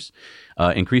 kilowatt hours,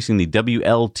 increasing the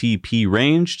WLTP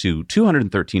range to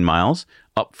 213 miles,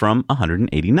 up from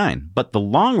 189. But the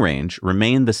long range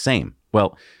remained the same.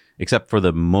 Well, except for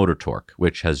the motor torque,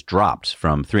 which has dropped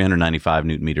from 395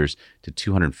 newton meters to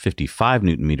 255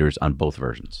 newton meters on both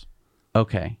versions.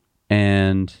 Okay.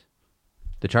 And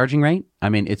the charging rate? I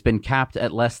mean, it's been capped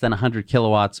at less than 100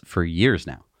 kilowatts for years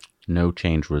now. No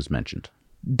change was mentioned.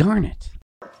 Darn it.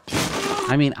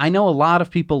 I mean, I know a lot of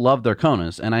people love their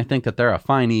Konas, and I think that they're a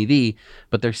fine EV,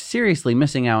 but they're seriously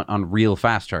missing out on real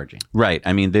fast charging. Right.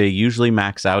 I mean, they usually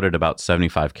max out at about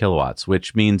 75 kilowatts,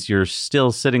 which means you're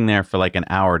still sitting there for like an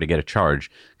hour to get a charge.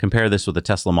 Compare this with the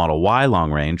Tesla Model Y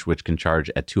long range, which can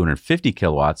charge at 250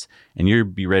 kilowatts, and you'll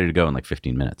be ready to go in like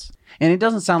 15 minutes. And it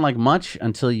doesn't sound like much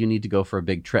until you need to go for a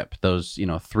big trip. Those,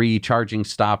 3 charging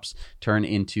stops turn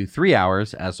into 3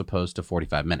 hours as opposed to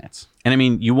 45 minutes. And I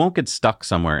mean, you won't get stuck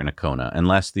somewhere in a Kona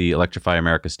unless the Electrify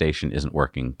America station isn't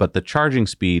working, but the charging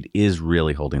speed is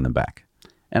really holding them back.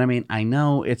 And I mean, I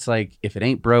know it's like, if it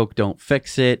ain't broke, don't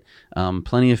fix it.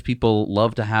 Plenty of people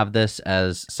love to have this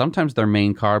as sometimes their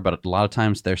main car, but a lot of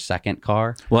times their second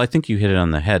car. Well, I think you hit it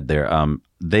on the head there.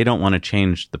 They don't want to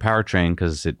change the powertrain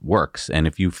because it works. And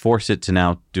if you force it to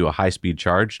now do a high-speed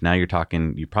charge, now you're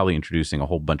probably introducing a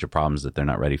whole bunch of problems that they're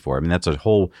not ready for. I mean, that's a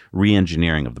whole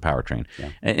re-engineering of the powertrain. Yeah.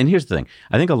 And here's the thing.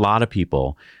 I think a lot of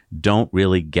people don't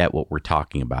really get what we're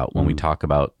talking about when we talk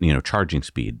about, charging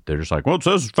speed. They're just like, well, it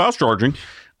says fast charging.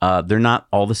 They're not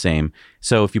all the same.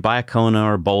 So if you buy a Kona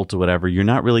or a Bolt or whatever, you're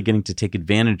not really getting to take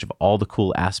advantage of all the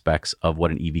cool aspects of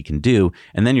what an EV can do.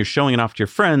 And then you're showing it off to your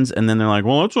friends, and then they're like,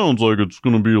 well, that sounds like it's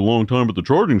going to be a long time at the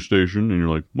charging station. And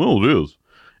you're like, well, it is.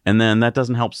 And then that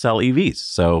doesn't help sell EVs.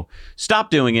 So stop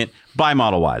doing it. Buy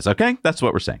Model Ys, okay? That's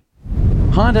what we're saying.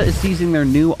 Honda is teasing their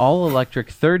new all-electric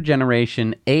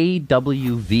third-generation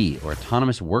AWV, or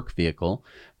Autonomous Work Vehicle,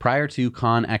 prior to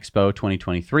Con Expo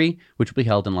 2023, which will be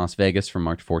held in Las Vegas from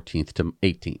March 14th to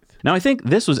 18th. Now, I think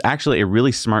this was actually a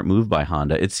really smart move by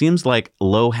Honda. It seems like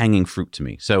low-hanging fruit to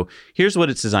me. So here's what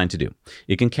it's designed to do.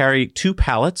 It can carry 2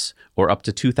 pallets or up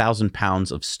to 2,000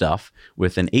 pounds of stuff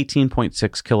with an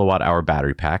 18.6 kilowatt-hour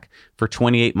battery pack for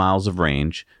 28 miles of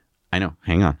range. I know,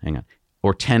 hang on.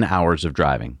 Or 10 hours of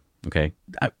driving. Okay.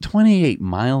 28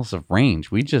 miles of range.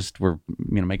 We just were,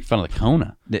 making fun of the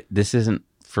Kona. This isn't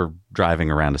for driving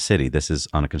around a city. This is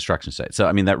on a construction site. So,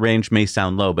 I mean, that range may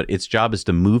sound low, but its job is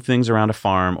to move things around a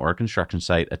farm or a construction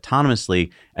site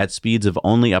autonomously at speeds of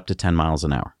only up to 10 miles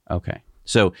an hour. Okay.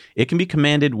 So it can be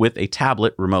commanded with a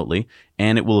tablet remotely,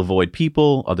 and it will avoid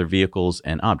people, other vehicles,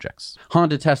 and objects.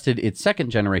 Honda tested its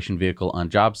second-generation vehicle on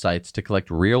job sites to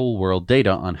collect real-world data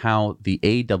on how the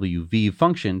AWV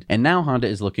functioned, and now Honda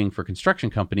is looking for construction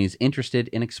companies interested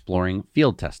in exploring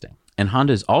field testing. And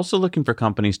Honda is also looking for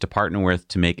companies to partner with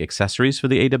to make accessories for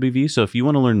the AWV. So if you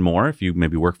want to learn more, if you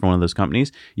maybe work for one of those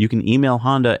companies, you can email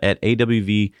Honda at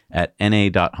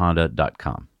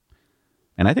awv@na.honda.com.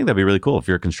 And I think that'd be really cool if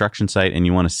you're a construction site and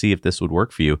you want to see if this would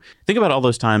work for you. Think about all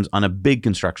those times on a big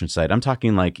construction site. I'm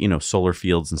talking like, solar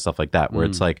fields and stuff like that, where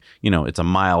it's like, it's a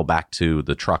mile back to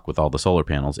the truck with all the solar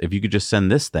panels. If you could just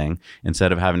send this thing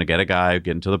instead of having to get a guy,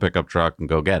 get into the pickup truck and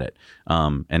go get it.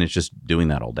 And it's just doing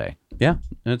that all day. Yeah.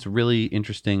 And it's a really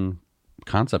interesting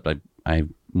concept. I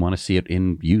want to see it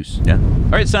in use. Yeah. All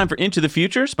right. It's time for Into the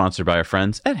Future, sponsored by our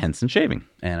friends at Henson Shaving.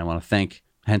 And I want to thank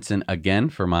Henson again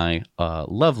for my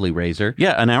lovely razor.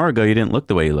 Yeah, an hour ago you didn't look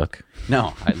the way you look.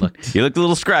 No, I looked. You looked a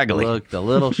little scraggly. Looked a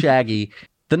little shaggy.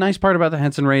 The nice part about the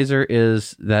Henson razor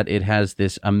is that it has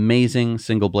this amazing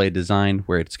single blade design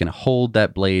where it's going to hold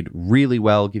that blade really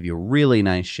well, give you a really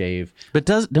nice shave. But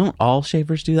don't all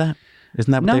shavers do that?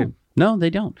 Isn't that what No,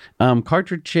 they don't.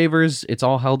 Cartridge shavers, it's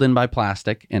all held in by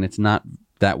plastic, and it's not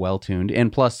that well tuned.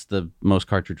 And plus, the most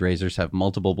cartridge razors have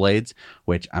multiple blades,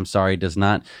 which I'm sorry does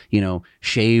not,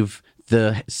 shave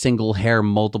the single hair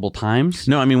multiple times.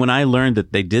 No, I mean, when I learned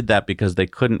that they did that because they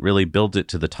couldn't really build it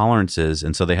to the tolerances,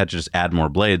 and so they had to just add more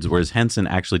blades, whereas Henson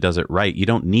actually does it right. You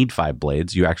don't need 5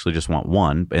 blades. You actually just want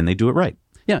 1, and they do it right.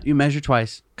 Yeah, you measure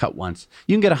twice, cut once.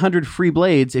 You can get 100 free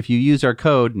blades if you use our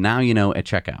code, now you know, at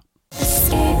checkout.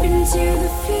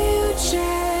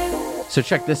 So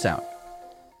check this out.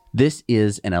 This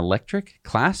is an electric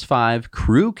Class 5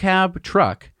 crew cab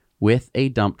truck with a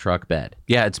dump truck bed.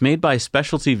 Yeah, it's made by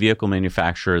specialty vehicle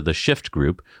manufacturer The Shyft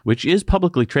Group, which is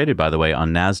publicly traded, by the way,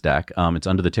 on NASDAQ. It's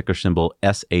under the ticker symbol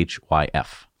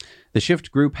SHYF. The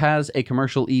Shyft Group has a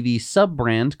commercial EV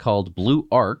sub-brand called Blue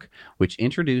Arc, which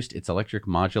introduced its electric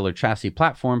modular chassis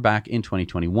platform back in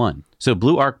 2021. So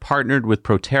Blue Arc partnered with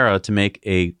Proterra to make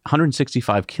a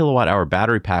 165 kilowatt-hour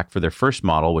battery pack for their first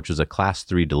model, which was a Class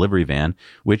 3 delivery van,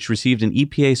 which received an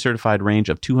EPA-certified range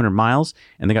of 200 miles,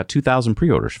 and they got 2,000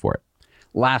 pre-orders for it.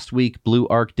 Last week, Blue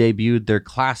Arc debuted their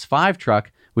Class 5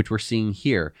 truck which we're seeing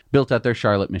here, built at their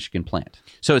Charlotte, Michigan plant.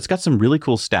 So it's got some really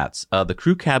cool stats. The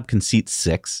crew cab can seat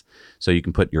 6, so you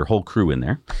can put your whole crew in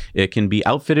there. It can be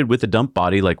outfitted with a dump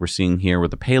body like we're seeing here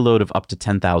with a payload of up to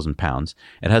 10,000 pounds.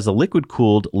 It has a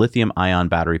liquid-cooled lithium-ion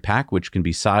battery pack, which can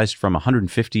be sized from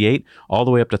 158 all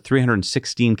the way up to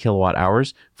 316 kilowatt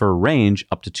hours for a range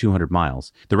up to 200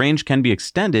 miles. The range can be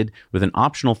extended with an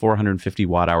optional 450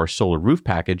 watt-hour solar roof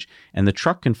package, and the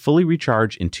truck can fully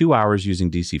recharge in 2 hours using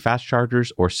DC fast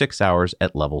chargers or 6 hours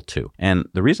at level 2. And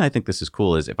the reason I think this is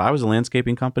cool is if I was a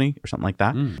landscaping company or something like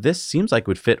that, this seems like it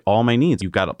would fit all my needs.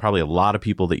 You've got probably a lot of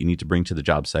people that you need to bring to the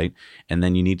job site, and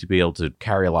then you need to be able to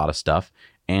carry a lot of stuff.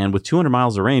 And with 200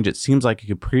 miles of range, it seems like you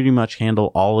could pretty much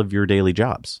handle all of your daily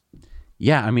jobs.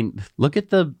 Yeah, I mean, look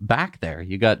at the back there.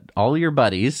 You got all your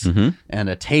buddies and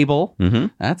a table.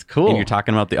 That's cool. And you're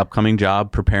talking about the upcoming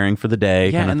job, preparing for the day.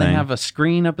 Yeah, kind of and thing. they have a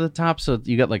screen up at the top, so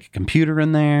you got like a computer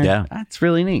in there. Yeah. That's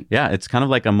really neat. Yeah, it's kind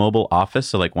of like a mobile office.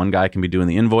 So like one guy can be doing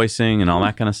the invoicing and all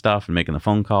that kind of stuff and making the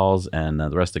phone calls, and the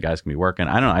rest of the guys can be working.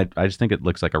 I don't know. I just think it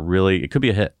looks like it could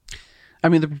be a hit. I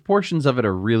mean, the proportions of it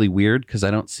are really weird because I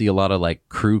don't see a lot of like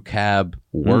crew cab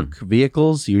work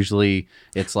vehicles. Usually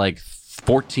it's like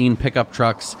 14 pickup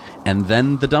trucks and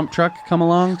then the dump truck come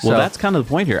along. Well, that's kind of the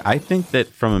point here. I think that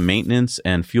from a maintenance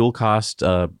and fuel cost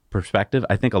perspective,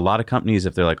 I think a lot of companies,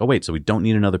 if they're like, oh, wait, so we don't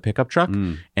need another pickup truck?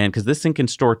 And because this thing can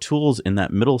store tools in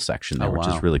that middle section there, which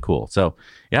is really cool. So,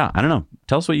 yeah, I don't know.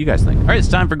 Tell us what you guys think. All right, it's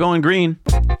time for Going Green.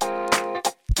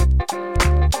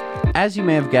 As you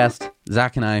may have guessed,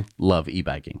 Zach and I love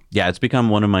e-biking. Yeah, it's become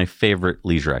one of my favorite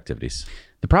leisure activities.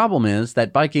 The problem is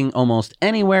that biking almost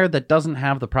anywhere that doesn't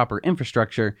have the proper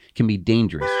infrastructure can be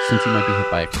dangerous, since you might be hit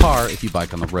by a car if you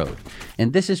bike on the road.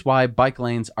 And this is why bike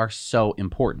lanes are so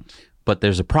important. But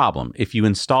there's a problem. If you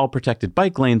install protected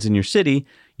bike lanes in your city,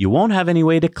 you won't have any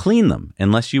way to clean them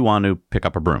unless you want to pick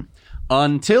up a broom.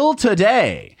 Until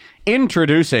today,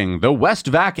 introducing the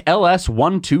Westvac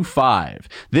LS125.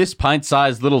 This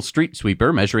pint-sized little street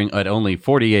sweeper, measuring at only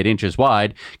 48 inches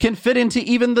wide, can fit into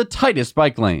even the tightest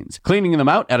bike lanes, cleaning them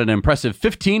out at an impressive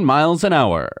 15 miles an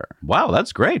hour. Wow,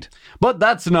 that's great. But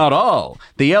that's not all.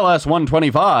 The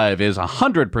LS125 is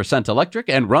 100% electric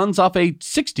and runs off a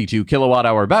 62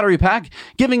 kilowatt-hour battery pack,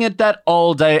 giving it that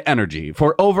all-day energy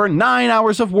for over 9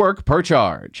 hours of work per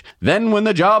charge. Then when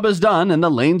the job is done and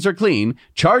the lanes are clean,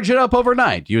 charge it up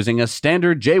overnight using a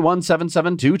standard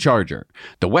J1772 charger.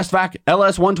 The Westvac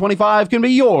LS125 can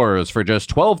be yours for just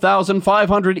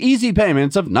 $12,500 easy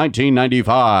payments of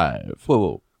 $19.95.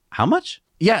 Whoa. How much?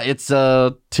 Yeah, it's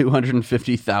a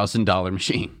 $250,000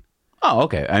 machine. Oh,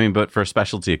 okay. I mean, but for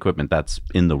specialty equipment, that's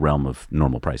in the realm of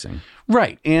normal pricing.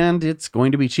 Right, and it's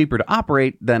going to be cheaper to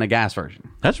operate than a gas version.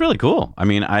 That's really cool. I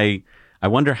mean, I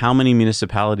wonder how many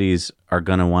municipalities are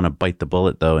going to want to bite the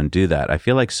bullet, though, and do that. I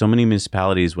feel like so many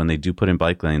municipalities, when they do put in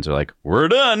bike lanes, are like, we're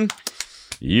done.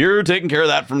 You're taking care of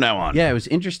that from now on. Yeah, it was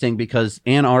interesting because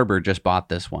Ann Arbor just bought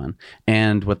this one.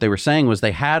 And what they were saying was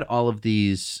they had all of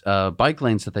these bike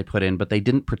lanes that they put in, but they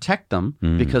didn't protect them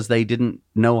because they didn't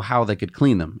know how they could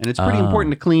clean them. And it's pretty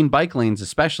important to clean bike lanes,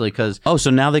 especially because... Oh, so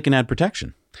now they can add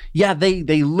protection. Yeah, they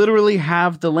literally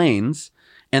have the lanes...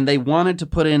 And they wanted to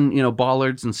put in,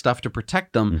 bollards and stuff to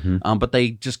protect them, but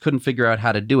they just couldn't figure out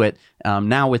how to do it.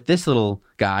 Now with this little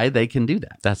guy, they can do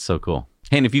that. That's so cool.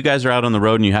 Hey, and if you guys are out on the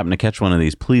road and you happen to catch one of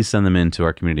these, please send them in to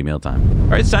our community meal time. All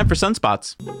right, it's time for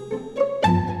Sunspots.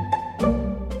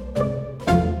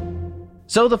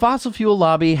 So the fossil fuel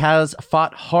lobby has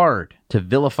fought hard to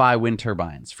vilify wind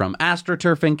turbines, from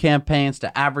astroturfing campaigns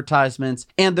to advertisements,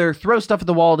 and their throw stuff at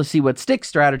the wall to see what sticks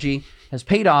strategy has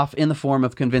paid off in the form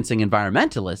of convincing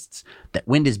environmentalists that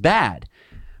wind is bad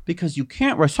because you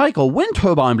can't recycle wind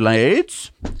turbine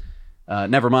blades.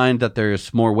 Never mind that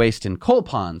there's more waste in coal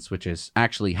ponds, which is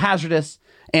actually hazardous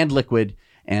and liquid,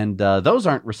 and those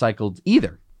aren't recycled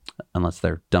either, unless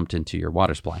they're dumped into your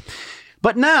water supply.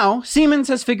 But now, Siemens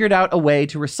has figured out a way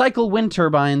to recycle wind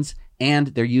turbines, and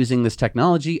they're using this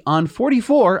technology on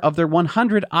 44 of their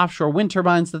 100 offshore wind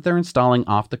turbines that they're installing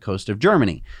off the coast of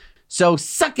Germany. So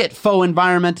suck it, faux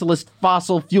environmentalist,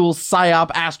 fossil fuel, psyop,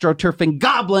 astroturfing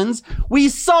goblins. We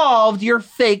solved your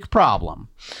fake problem.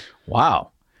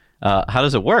 Wow. How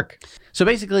does it work? So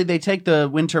basically, they take the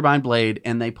wind turbine blade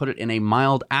and they put it in a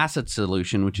mild acid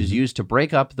solution, which is used to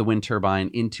break up the wind turbine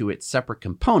into its separate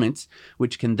components,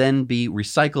 which can then be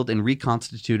recycled and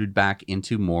reconstituted back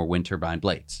into more wind turbine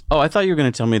blades. Oh, I thought you were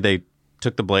going to tell me they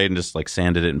took the blade and just like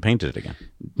sanded it and painted it again.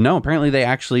 No, apparently they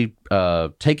actually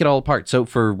take it all apart. So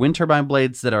for wind turbine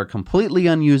blades that are completely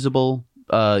unusable,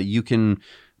 you can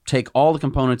take all the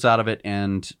components out of it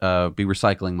and be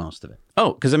recycling most of it.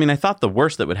 Oh, because I mean, I thought the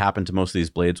worst that would happen to most of these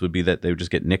blades would be that they would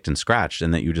just get nicked and scratched,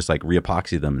 and that you just like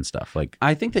reepoxy them and stuff. Like,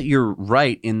 I think that you're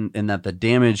right in that the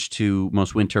damage to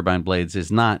most wind turbine blades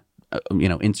is not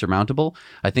insurmountable.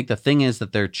 I think the thing is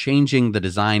that they're changing the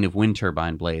design of wind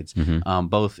turbine blades,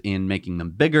 both in making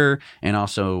them bigger and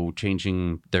also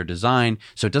changing their design.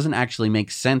 So it doesn't actually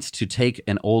make sense to take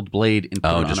an old blade and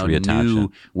put it on a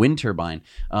new wind turbine.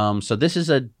 So this is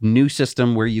a new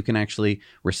system where you can actually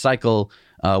recycle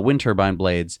wind turbine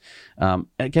blades.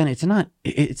 Again,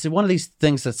 it's one of these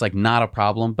things that's like not a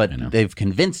problem, but they've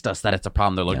convinced us that it's a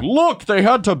problem. They're like, look, they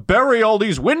had to bury all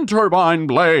these wind turbine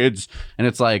blades. And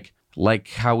it's like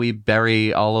how we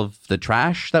bury all of the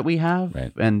trash that we have.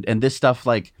 Right. And this stuff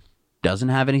like doesn't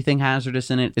have anything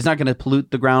hazardous in it. It's not going to pollute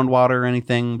the groundwater or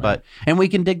anything, and we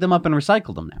can dig them up and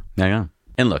recycle them now. Yeah.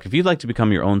 And look, if you'd like to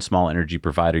become your own small energy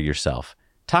provider yourself,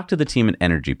 talk to the team at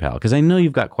Energy Pal, because I know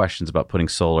you've got questions about putting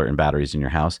solar and batteries in your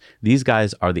house. These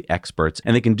guys are the experts,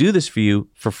 and they can do this for you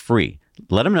for free.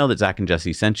 Let them know that Zach and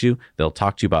Jesse sent you. They'll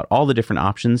talk to you about all the different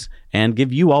options and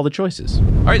give you all the choices. All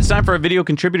right, it's time for our video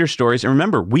contributor stories. And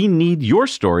remember, we need your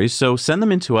stories, so send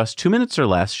them in to us 2 minutes or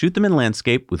less. Shoot them in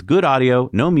landscape with good audio,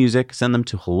 no music. Send them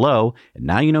to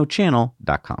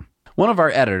hello@nowyouknowchannel.com. One of our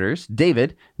editors,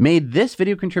 David, made this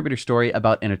video contributor story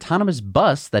about an autonomous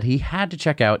bus that he had to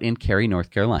check out in Cary, North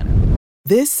Carolina.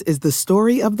 This is the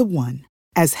story of the one.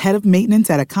 As head of maintenance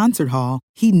at a concert hall,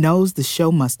 he knows the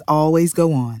show must always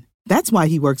go on. That's why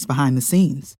he works behind the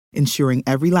scenes, ensuring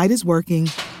every light is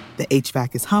working, the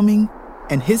HVAC is humming,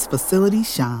 and his facility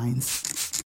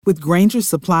shines. With Grainger's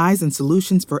supplies and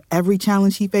solutions for every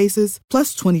challenge he faces,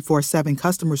 plus 24/7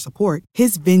 customer support,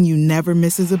 his venue never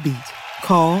misses a beat.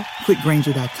 Call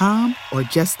quickgrainger.com or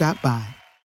just stop by.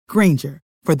 Grainger,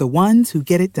 for the ones who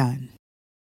get it done.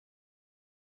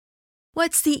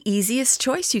 What's the easiest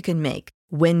choice you can make?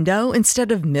 Window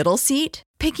instead of middle seat?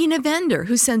 Picking a vendor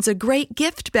who sends a great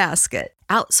gift basket?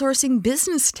 Outsourcing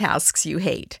business tasks you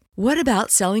hate? What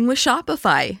about selling with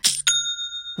Shopify?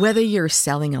 Whether you're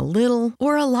selling a little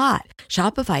or a lot,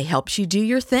 Shopify helps you do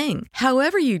your thing,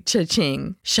 however you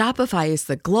cha-ching. Shopify is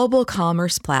the global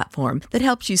commerce platform that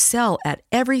helps you sell at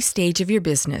every stage of your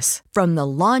business. From the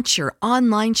launch your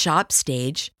online shop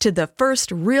stage to the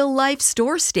first real-life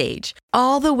store stage,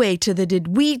 all the way to the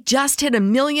did we just hit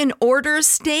 1 million orders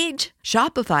stage.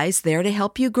 Shopify's there to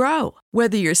help you grow.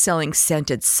 Whether you're selling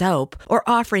scented soap or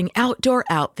offering outdoor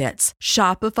outfits,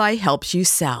 Shopify helps you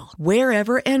sell.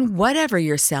 Wherever and whatever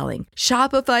you're selling,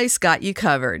 Shopify's got you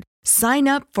covered. Sign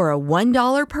up for a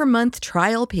 $1 per month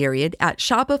trial period at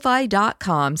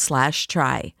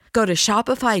shopify.com/try. Go to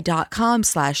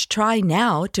shopify.com/try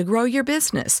now to grow your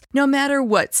business, no matter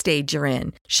what stage you're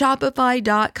in.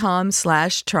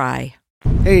 Shopify.com/try.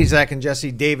 Hey, Zach and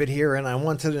Jesse, David here, and I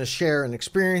wanted to share an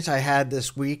experience I had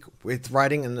this week with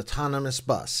riding an autonomous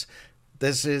bus.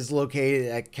 This is located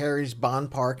at Cary's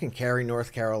Bond Park in Cary,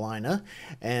 North Carolina,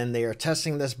 and they are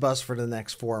testing this bus for the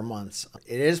next 4 months.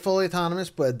 It is fully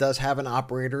autonomous, but it does have an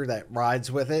operator that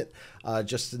rides with it,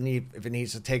 if it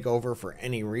needs to take over for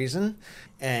any reason.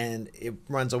 And it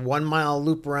runs a 1 mile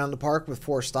loop around the park with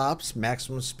 4 stops,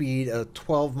 maximum speed of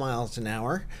 12 miles an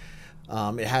hour.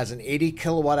 It has an 80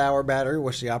 kilowatt hour battery,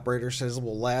 which the operator says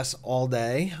will last all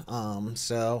day.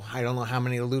 So I don't know how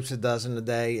many loops it does in a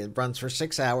day. It runs for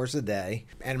 6 hours a day.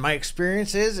 And my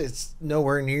experience is it's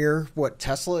nowhere near what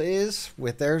Tesla is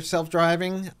with their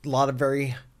self-driving. A lot of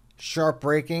very sharp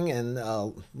braking and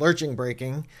lurching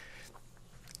braking.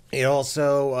 It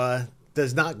also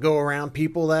does not go around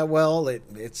people that well.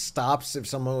 It stops if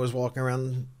someone was walking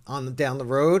around down the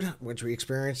road, which we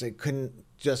experienced. It couldn't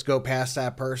just go past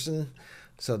that person,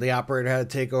 so the operator had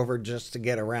to take over just to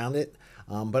get around it.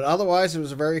 But otherwise, it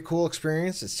was a very cool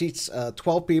experience. It seats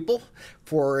 12 people,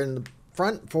 4 in the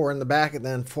front, 4 in the back, and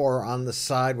then 4 on the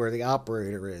side where the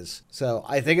operator is. So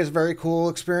I think it's a very cool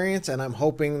experience, and I'm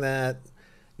hoping that,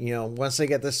 once they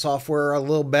get this software a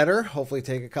little better, hopefully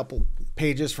take a couple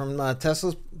pages from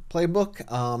Tesla's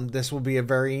playbook, this will be a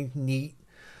very neat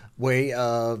way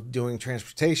of doing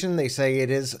transportation. They say it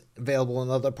is available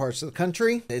in other parts of the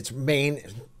country. Its main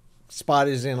spot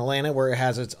is in Atlanta, where it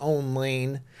has its own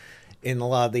lane in a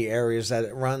lot of the areas that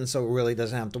it runs, so it really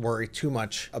doesn't have to worry too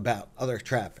much about other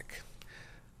traffic.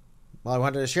 Well, I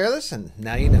wanted to share this, and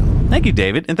now you know. Thank you,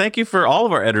 David, and thank you for all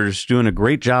of our editors doing a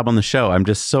great job on the show. I'm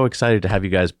just so excited to have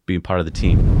you guys be part of the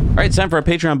team. All right, it's time for our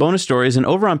Patreon bonus stories, and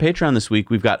over on Patreon this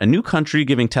week, we've got a new country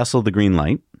giving Tesla the green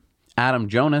light, Adam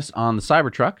Jonas on the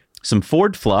Cybertruck, some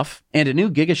Ford fluff, and a new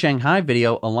Giga Shanghai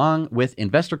video, along with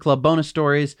Investor Club bonus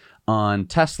stories on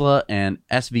Tesla and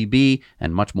SVB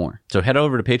and much more. So head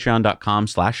over to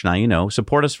patreon.com/nowyouknow.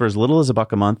 Support us for as little as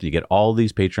 $1 a month. You get all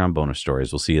these Patreon bonus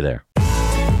stories. We'll see you there.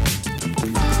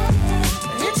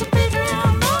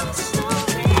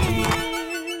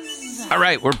 All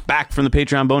right, we're back from the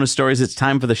Patreon bonus stories. It's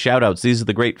time for the shout-outs. These are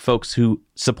the great folks who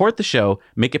support the show,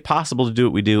 make it possible to do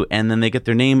what we do, and then they get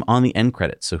their name on the end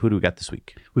credits. So who do we got this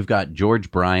week? We've got George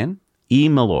Bryan, E.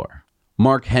 Malore,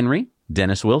 Mark Henry,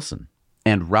 Dennis Wilson,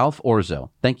 and Ralph Orzo.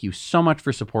 Thank you so much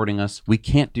for supporting us. We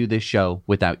can't do this show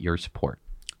without your support.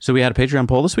 So we had a Patreon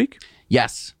poll this week?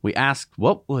 Yes. We asked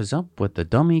what was up with the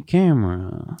dummy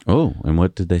camera. Oh, and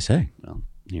what did they say? Well,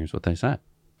 here's what they said.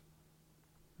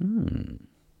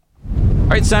 All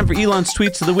right, it's time for Elon's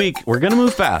tweets of the week. We're going to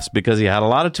move fast because he had a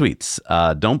lot of tweets.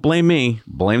 Don't blame me,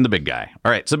 blame the big guy.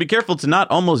 All right, so be careful to not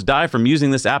almost die from using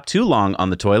this app too long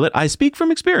on the toilet. I speak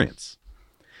from experience.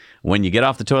 When you get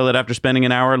off the toilet after spending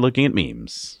an hour looking at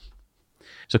memes.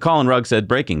 So Colin Rugg said,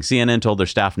 breaking, CNN told their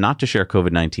staff not to share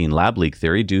COVID-19 lab leak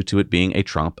theory due to it being a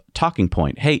Trump talking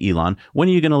point. Hey, Elon, when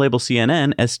are you going to label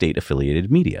CNN as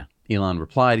state-affiliated media? Elon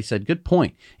replied, he said, good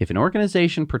point. If an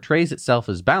organization portrays itself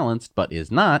as balanced but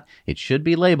is not, it should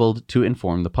be labeled to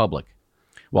inform the public.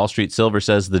 Wall Street Silver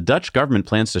says the Dutch government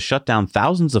plans to shut down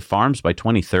thousands of farms by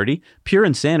 2030. Pure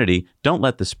insanity. Don't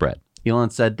let this spread. Elon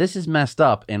said, this is messed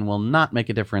up and will not make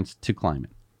a difference to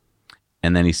climate.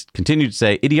 And then he continued to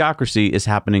say, idiocracy is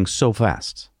happening so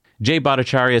fast. Jay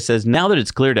Bhattacharya says, now that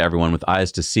it's clear to everyone with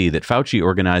eyes to see that Fauci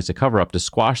organized a cover-up to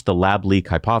squash the lab leak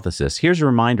hypothesis, here's a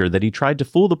reminder that he tried to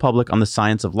fool the public on the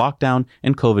science of lockdown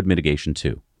and COVID mitigation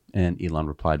too. And Elon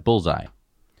replied, bullseye.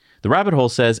 The Rabbit Hole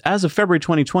says, as of February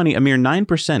 2020, a mere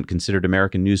 9% considered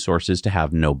American news sources to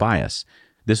have no bias.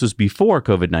 This was before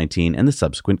COVID-19 and the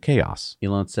subsequent chaos.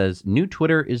 Elon says, new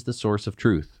Twitter is the source of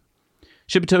truth.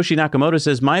 Shibatoshi Nakamoto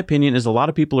says, my opinion is a lot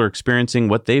of people are experiencing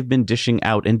what they've been dishing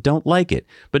out and don't like it,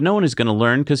 but no one is going to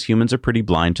learn because humans are pretty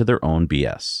blind to their own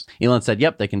BS. Elon said,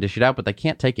 yep, they can dish it out, but they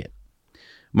can't take it.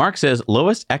 Mark says,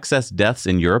 lowest excess deaths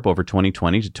in Europe over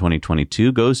 2020 to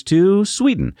 2022 goes to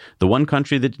Sweden, the one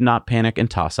country that did not panic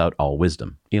and toss out all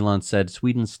wisdom. Elon said,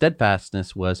 Sweden's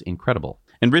steadfastness was incredible.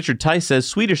 And Richard Tice says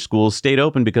Swedish schools stayed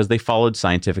open because they followed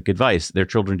scientific advice. Their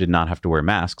children did not have to wear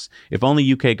masks. If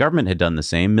only UK government had done the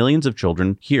same, millions of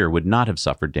children here would not have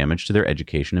suffered damage to their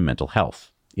education and mental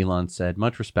health. Elon said,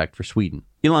 much respect for Sweden.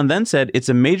 Elon then said, it's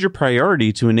a major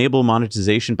priority to enable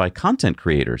monetization by content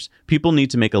creators. People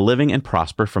need to make a living and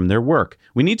prosper from their work.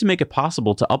 We need to make it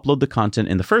possible to upload the content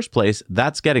in the first place.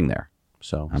 That's getting there.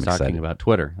 So I'm talking about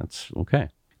Twitter. That's okay.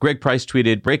 Greg Price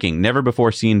tweeted, breaking, never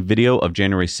before seen video of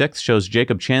January 6th shows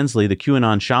Jacob Chansley, the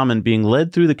QAnon shaman, being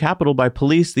led through the Capitol by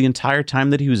police the entire time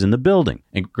that he was in the building.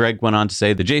 And Greg went on to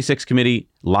say the J6 committee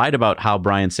lied about how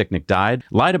Brian Sicknick died,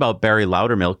 lied about Barry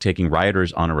Loudermilk taking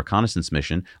rioters on a reconnaissance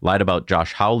mission, lied about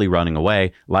Josh Hawley running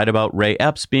away, lied about Ray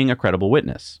Epps being a credible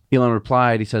witness. Elon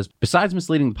replied, he says, besides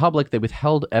misleading the public, they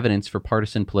withheld evidence for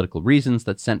partisan political reasons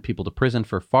that sent people to prison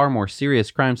for far more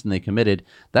serious crimes than they committed.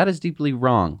 That is deeply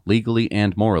wrong, legally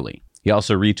and morally. He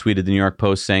also retweeted the New York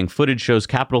Post saying, footage shows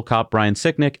Capitol cop Brian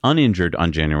Sicknick uninjured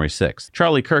on January 6th.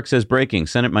 Charlie Kirk says, breaking,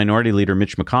 Senate Minority Leader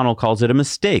Mitch McConnell calls it a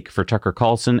mistake for Tucker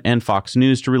Carlson and Fox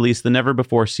News to release the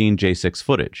never-before-seen J6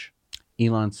 footage.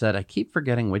 Elon said, I keep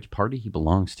forgetting which party he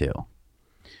belongs to.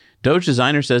 Doge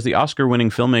Designer says the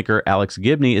Oscar-winning filmmaker Alex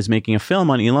Gibney is making a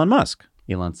film on Elon Musk.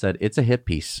 Elon said, it's a hit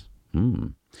piece.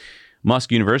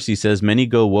 Musk University says many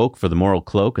go woke for the moral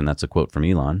cloak, and that's a quote from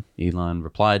Elon. Elon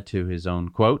replied to his own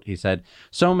quote. He said,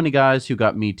 so many guys who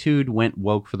got Me Too'd went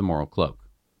woke for the moral cloak.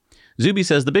 Zuby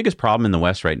says the biggest problem in the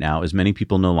West right now is many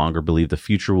people no longer believe the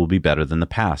future will be better than the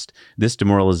past. This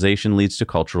demoralization leads to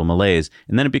cultural malaise,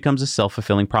 and then it becomes a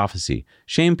self-fulfilling prophecy.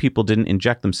 Shame people didn't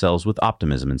inject themselves with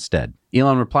optimism instead.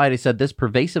 Elon replied, he said, this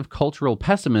pervasive cultural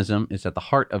pessimism is at the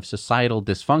heart of societal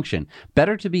dysfunction.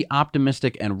 Better to be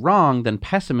optimistic and wrong than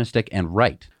pessimistic and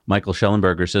right. Michael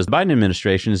Schellenberger says the Biden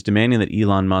administration is demanding that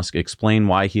Elon Musk explain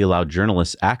why he allowed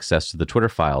journalists access to the Twitter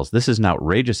files. This is an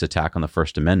outrageous attack on the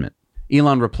First Amendment.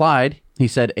 Elon replied, he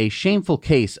said, a shameful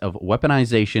case of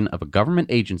weaponization of a government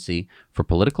agency for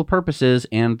political purposes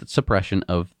and the suppression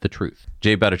of the truth.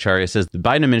 Jay Bhattacharya says the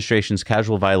Biden administration's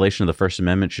casual violation of the First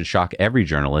Amendment should shock every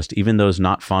journalist, even those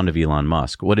not fond of Elon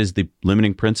Musk. What is the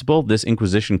limiting principle? This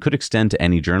inquisition could extend to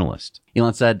any journalist.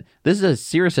 Elon said, this is a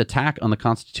serious attack on the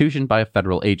Constitution by a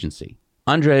federal agency.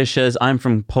 Andreas says, I'm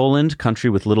from Poland, country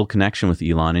with little connection with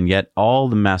Elon, and yet all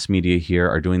the mass media here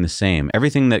are doing the same.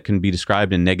 Everything that can be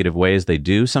described in negative ways they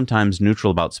do, sometimes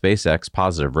neutral about SpaceX,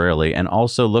 positive rarely, and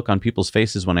also look on people's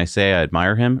faces when I say I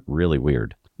admire him, really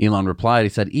weird. Elon replied, he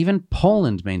said, even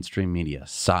Poland mainstream media,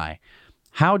 sigh.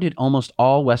 How did almost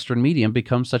all Western media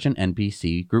become such an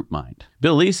NPC group mind?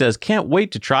 Bill Lee says, can't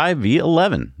wait to try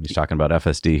V11. He's talking about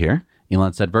FSD here.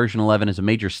 Elon said version 11 is a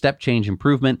major step change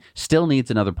improvement, still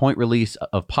needs another point release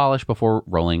of polish before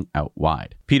rolling out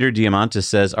wide. Peter Diamantis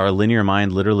says, our linear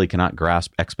mind literally cannot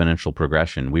grasp exponential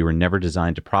progression. We were never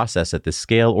designed to process at this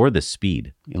scale or this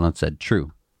speed. Elon said,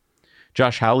 true.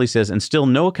 Josh Howley says, and still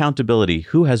no accountability.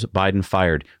 Who has Biden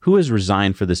fired? Who has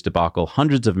resigned for this debacle?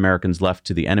 Hundreds of Americans left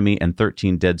to the enemy and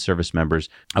 13 dead service members.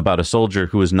 About a soldier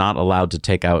who was not allowed to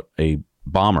take out a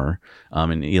bomber.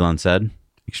 And Elon said,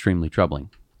 extremely troubling.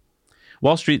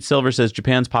 Wall Street Silver says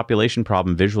Japan's population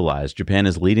problem visualized. Japan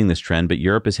is leading this trend, but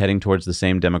Europe is heading towards the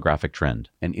same demographic trend.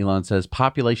 And Elon says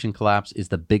population collapse is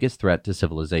the biggest threat to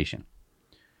civilization.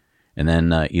 And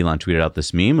then Elon tweeted out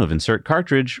this meme of insert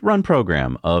cartridge, run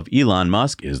program of Elon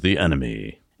Musk is the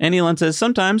enemy. And Elon says,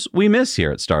 sometimes we miss here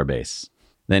at Starbase.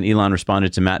 Then Elon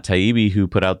responded to Matt Taibbi, who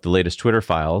put out the latest Twitter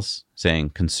files,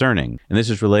 saying, concerning. And this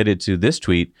is related to this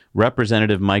tweet.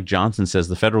 Representative Mike Johnson says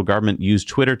the federal government used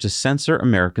Twitter to censor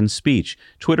American speech.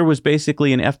 Twitter was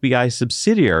basically an FBI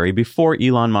subsidiary before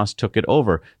Elon Musk took it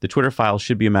over. The Twitter files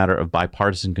should be a matter of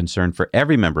bipartisan concern for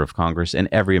every member of Congress and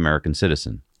every American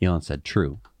citizen. Elon said,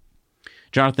 true.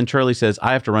 Jonathan Turley says,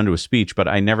 I have to run to a speech, but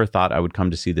I never thought I would come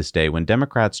to see this day when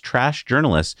Democrats trash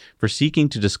journalists for seeking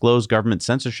to disclose government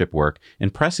censorship work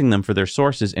and pressing them for their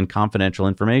sources and confidential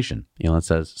information. Elon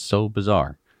says, so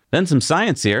bizarre. Then some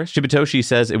science here. Shibatoshi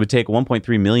says it would take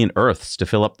 1.3 million Earths to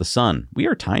fill up the sun. We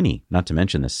are tiny, not to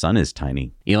mention the sun is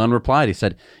tiny. Elon replied, he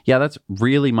said, yeah, that's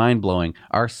really mind-blowing.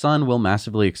 Our sun will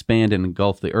massively expand and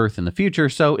engulf the Earth in the future,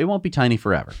 so it won't be tiny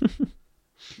forever.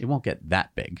 It won't get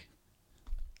that big.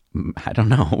 I don't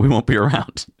know. We won't be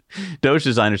around. Doge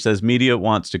Designer says media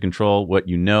wants to control what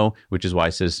you know, which is why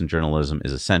citizen journalism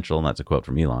is essential. And that's a quote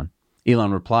from Elon.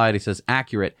 Elon replied, he says,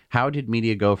 accurate. How did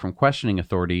media go from questioning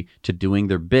authority to doing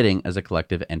their bidding as a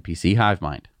collective NPC hive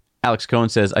mind? Alex Cohen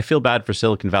says, I feel bad for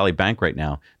Silicon Valley Bank right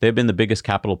now. They've been the biggest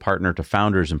capital partner to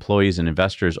founders, employees, and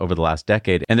investors over the last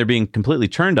decade, and they're being completely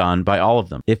turned on by all of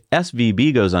them. If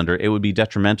SVB goes under, it would be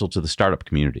detrimental to the startup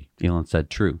community. Elon said,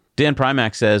 true. Dan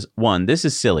Primack says, 1, this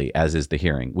is silly, as is the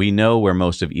hearing. We know where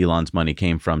most of Elon's money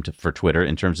came from for Twitter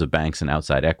in terms of banks and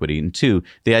outside equity. And 2,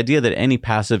 the idea that any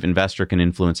passive investor can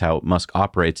influence how Musk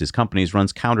operates his companies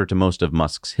runs counter to most of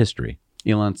Musk's history.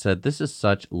 Elon said, this is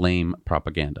such lame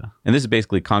propaganda. And this is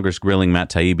basically Congress grilling Matt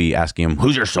Taibbi, asking him,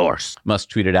 who's your source? Musk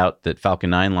tweeted out that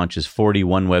Falcon 9 launches 40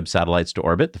 OneWeb satellites to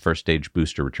orbit. The first stage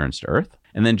booster returns to Earth.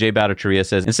 And then Jay Bhattacharya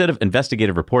says, instead of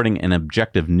investigative reporting and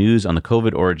objective news on the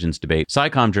COVID origins debate,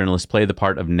 SciComm journalists play the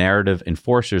part of narrative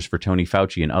enforcers for Tony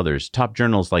Fauci and others. Top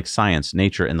journals like Science,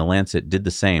 Nature, and The Lancet did the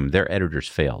same. Their editors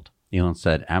failed. Elon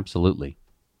said, absolutely.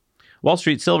 Wall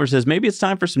Street Silver says, maybe it's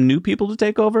time for some new people to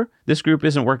take over. This group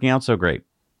isn't working out so great.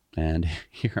 And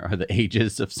here are the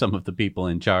ages of some of the people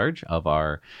in charge of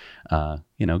our,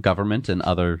 government and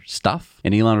other stuff.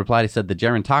 And Elon replied, he said, the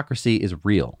gerontocracy is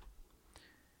real.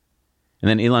 And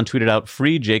then Elon tweeted out,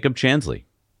 free Jacob Chansley,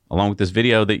 along with this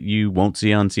video that you won't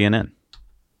see on CNN.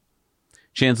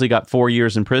 Chansley got 4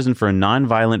 years in prison for a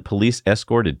nonviolent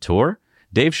police-escorted tour.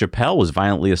 Dave Chappelle was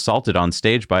violently assaulted on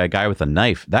stage by a guy with a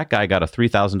knife. That guy got a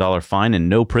 $3,000 fine and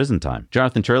no prison time.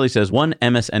 Jonathan Turley says one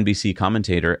MSNBC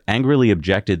commentator angrily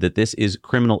objected that this is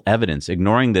criminal evidence,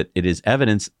 ignoring that it is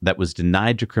evidence that was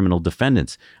denied to criminal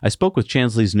defendants. I spoke with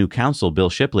Chansley's new counsel, Bill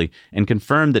Shipley, and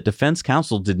confirmed that defense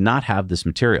counsel did not have this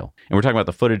material. And we're talking about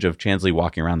the footage of Chansley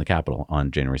walking around the Capitol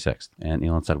on January 6th. And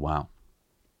Elon said, wow.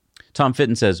 Tom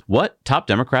Fitton says, what? Top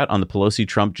Democrat on the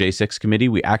Pelosi-Trump J6 committee?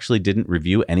 We actually didn't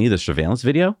review any of the surveillance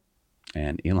video?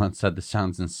 And Elon said, this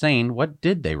sounds insane. What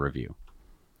did they review?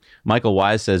 Michael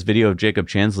Wise says, video of Jacob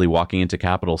Chansley walking into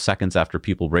Capitol seconds after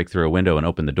people break through a window and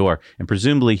open the door. And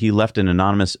presumably he left an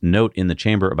anonymous note in the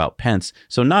chamber about Pence.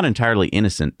 So not entirely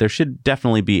innocent. There should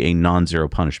definitely be a non-zero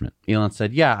punishment. Elon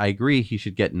said, yeah, I agree he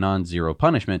should get non-zero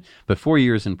punishment, but 4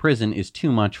 years in prison is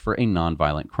too much for a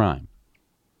non-violent crime.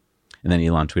 And then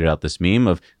Elon tweeted out this meme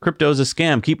of crypto's a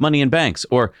scam, keep money in banks,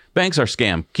 or banks are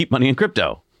scam, keep money in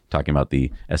crypto. Talking about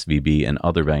the SVB and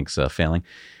other banks failing.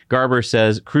 Garber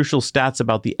says crucial stats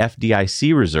about the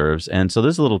FDIC reserves. And so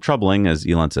this is a little troubling, as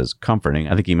Elon says, comforting.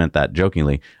 I think he meant that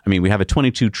jokingly. I mean, we have a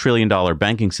 $22 trillion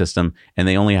banking system and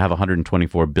they only have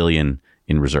 $124 billion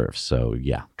in reserves. So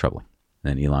yeah, troubling.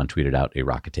 Then Elon tweeted out a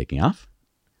rocket taking off.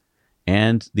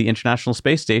 And the International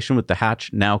Space Station with the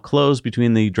hatch now closed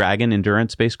between the Dragon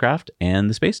Endurance spacecraft and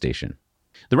the space station.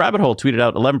 The Rabbit Hole tweeted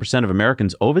out 11% of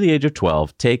Americans over the age of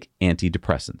 12 take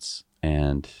antidepressants.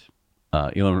 And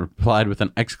Elon replied with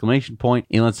an exclamation point.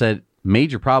 Elon said,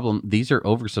 Major problem, these are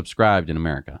oversubscribed in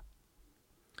America.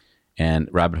 And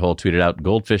Rabbit Hole tweeted out,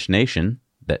 Goldfish Nation,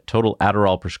 that total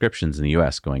Adderall prescriptions in the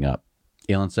U.S. going up.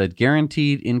 Elon said,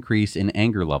 guaranteed increase in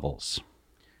anger levels.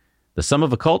 The sum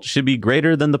of a cult should be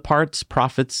greater than the parts,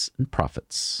 profits, and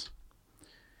profits.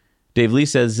 Dave Lee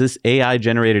says this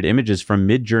AI-generated images from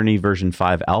Midjourney version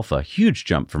 5 alpha. Huge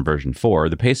jump from version 4.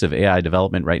 The pace of AI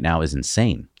development right now is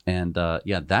insane. And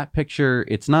that picture,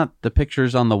 it's not the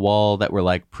pictures on the wall that were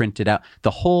like printed out.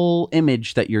 The whole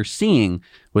image that you're seeing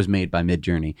was made by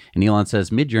Midjourney. And Elon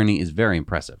says Midjourney is very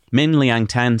impressive. Min Liang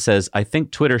Tan says, I think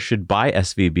Twitter should buy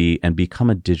SVB and become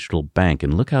a digital bank.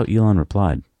 And look how Elon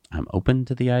replied. I'm open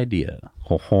to the idea.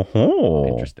 Ho, ho, ho.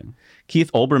 Interesting.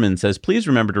 Keith Olbermann says, please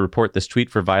remember to report this tweet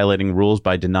for violating rules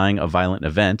by denying a violent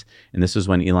event. And this was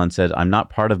when Elon said, I'm not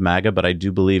part of MAGA, but I do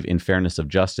believe in fairness of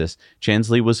justice.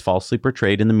 Chansley was falsely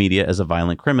portrayed in the media as a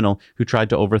violent criminal who tried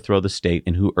to overthrow the state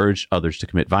and who urged others to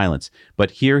commit violence.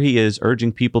 But here he is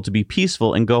urging people to be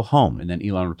peaceful and go home. And then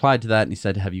Elon replied to that and he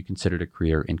said, have you considered a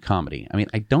career in comedy? I mean,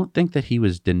 I don't think that he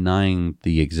was denying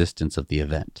the existence of the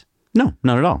event. No,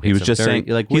 not at all. He was just saying,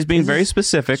 like, he's being very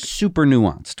specific. Super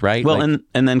nuanced, right? Well, and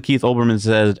then Keith Olbermann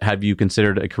says, have you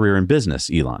considered a career in business,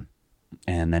 Elon?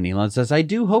 And then Elon says, I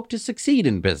do hope to succeed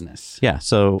in business. Yeah,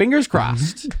 so... Fingers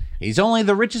crossed. He's only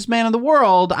the richest man in the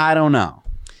world. I don't know.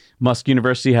 Musk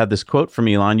University had this quote from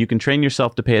Elon, you can train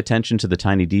yourself to pay attention to the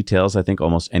tiny details. I think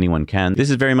almost anyone can. This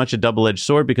is very much a double-edged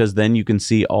sword because then you can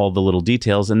see all the little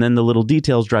details and then the little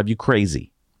details drive you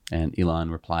crazy. And Elon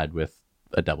replied with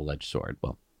a double-edged sword.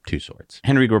 Well, two swords.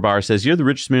 Henry Grabar says, you're the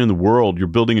richest man in the world. You're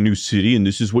building a new city, and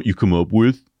this is what you come up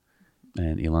with.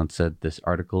 And Elon said, this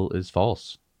article is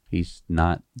false. He's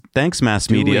not Thanks, mass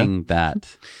media. Doing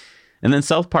that. And then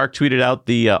South Park tweeted out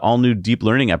the all-new Deep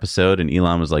Learning episode, and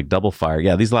Elon was like, double fire.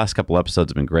 Yeah, these last couple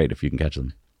episodes have been great, if you can catch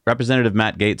them. Representative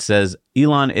Matt Gaetz says,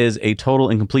 Elon is a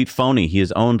total and complete phony. He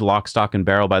is owned lock, stock, and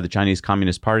barrel by the Chinese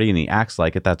Communist Party, and he acts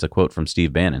like it. That's a quote from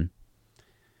Steve Bannon.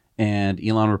 And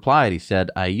Elon replied, he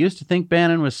said, I used to think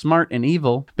Bannon was smart and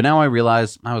evil, but now I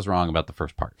realize I was wrong about the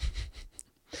first part.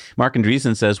 Mark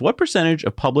Andreessen says, what percentage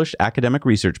of published academic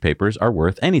research papers are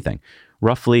worth anything?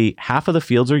 Roughly half of the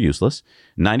fields are useless.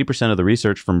 90% of the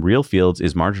research from real fields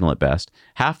is marginal at best.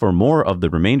 Half or more of the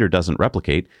remainder doesn't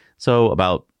replicate. So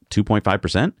about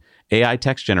 2.5%. AI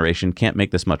text generation can't make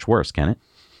this much worse, can it?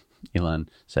 Elon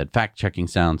said, fact-checking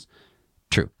sounds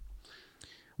true.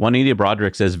 Juanita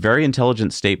Broderick says, very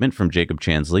intelligent statement from Jacob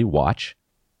Chansley. Watch.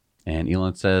 And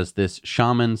Elon says this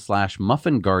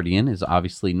shaman/muffin guardian is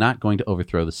obviously not going to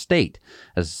overthrow the state.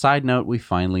 As a side note, we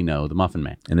finally know the Muffin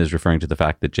Man. And is referring to the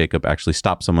fact that Jacob actually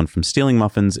stopped someone from stealing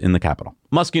muffins in the Capitol.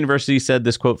 Musk University said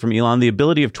this quote from Elon, the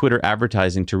ability of Twitter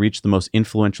advertising to reach the most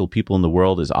influential people in the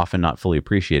world is often not fully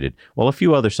appreciated. While a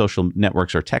few other social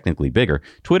networks are technically bigger,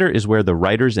 Twitter is where the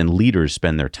writers and leaders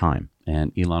spend their time.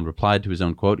 And Elon replied to his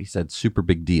own quote. He said, super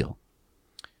big deal.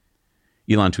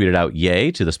 Elon tweeted out, yay,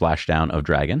 to the splashdown of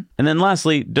Dragon. And then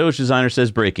lastly, Doge Designer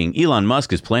says, breaking, Elon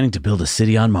Musk is planning to build a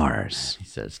city on Mars. He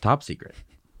says, top secret.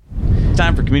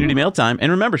 Time for Community Mail Time.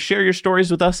 And remember, share your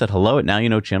stories with us at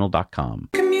hello@nowyouknowchannel.com.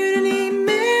 Community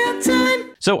Mail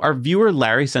Time. So our viewer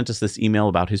Larry sent us this email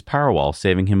about his Powerwall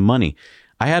saving him money.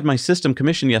 I had my system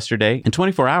commissioned yesterday. In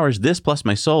 24 hours, this plus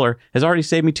my solar has already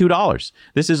saved me $2.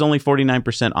 This is only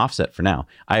 49% offset for now.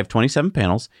 I have 27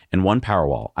 panels and one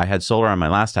Powerwall. I had solar on my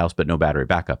last house, but no battery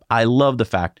backup. I love the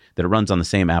fact that it runs on the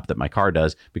same app that my car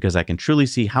does because I can truly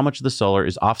see how much of the solar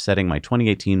is offsetting my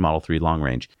 2018 Model 3 long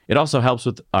range. It also helps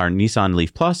with our Nissan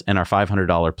Leaf Plus and our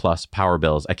 $500 plus power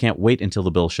bills. I can't wait until the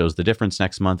bill shows the difference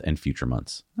next month and future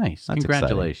months. Nice. That's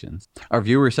congratulations. Exciting. Our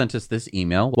viewer sent us this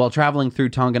email. While traveling through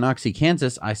Tonganoxie,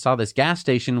 Kansas, I saw this gas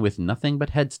station with nothing but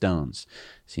headstones.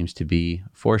 Seems to be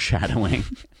foreshadowing.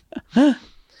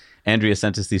 Andrea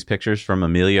sent us these pictures from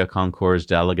Amelia Concours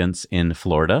d'Elegance in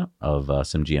Florida of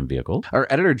some GM vehicle. Our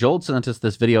editor Joel sent us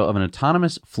this video of an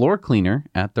autonomous floor cleaner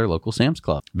at their local Sam's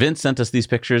Club. Vince sent us these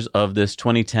pictures of this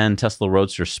 2010 Tesla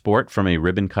Roadster Sport from a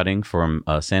ribbon cutting from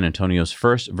San Antonio's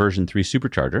first version 3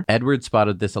 supercharger. Edward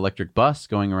spotted this electric bus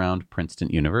going around Princeton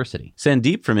University.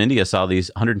 Sandeep from India saw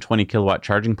these 120 kilowatt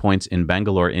charging points in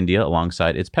Bangalore, India,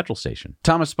 alongside its petrol station.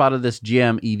 Thomas spotted this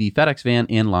GM EV FedEx van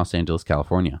in Los Angeles,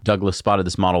 California. Douglas spotted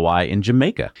this Model Y in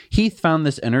Jamaica. Heath found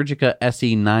this Energica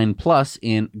SE9 Plus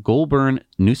in Goulburn,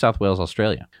 New South Wales,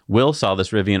 Australia. Will saw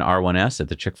this Rivian R1S at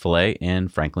the Chick-fil-A in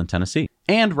Franklin, Tennessee.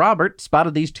 And Robert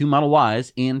spotted these two Model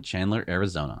Ys in Chandler,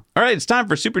 Arizona. All right, it's time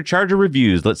for Supercharger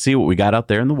reviews. Let's see what we got out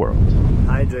there in the world.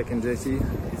 Hi, Jack and Jesse.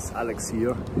 It's Alex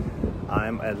here.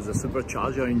 I'm at the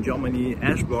Supercharger in Germany,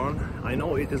 Ashburn. I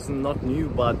know it is not new,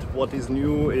 but what is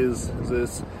new is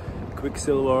this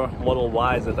Quicksilver Model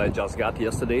Y that I just got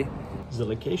yesterday. The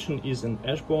location is in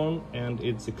Eschborn, and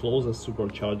it's the closest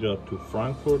supercharger to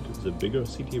Frankfurt, the bigger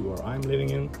city where I'm living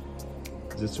in.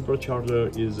 The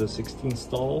supercharger is a 16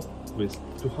 stall with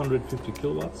 250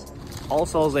 kilowatts.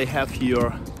 Also, they have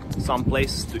here some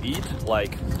places to eat,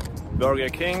 like Burger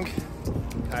King,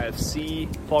 KFC,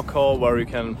 Foco, where you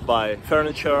can buy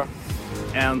furniture,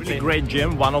 and a great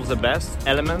gym, one of the best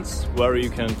elements, where you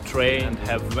can train and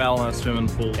have wellness, swimming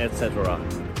pool, etc.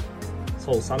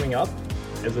 So summing up,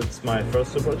 as it's my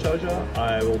first supercharger,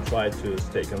 I will try to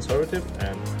stay conservative,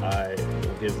 and I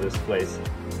will give this place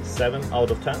 7 out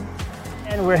of 10.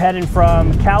 And we're heading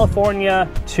from California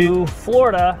to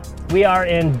Florida. We are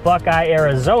in Buckeye,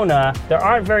 Arizona. There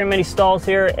aren't very many stalls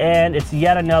here, and it's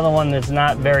yet another one that's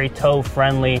not very tow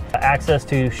friendly. Access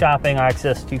to shopping,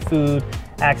 access to food,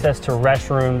 access to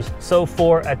restrooms. So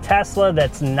for a Tesla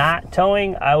that's not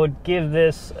towing, I would give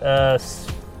this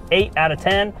 8 out of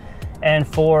 10. And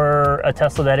for a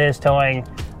Tesla that is towing,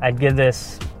 I'd give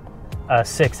this a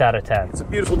 6 out of 10. It's a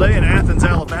beautiful day in Athens,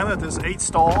 Alabama at this 8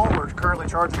 stall. We're currently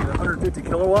charging at 150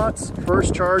 kilowatts.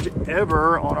 First charge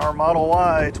ever on our Model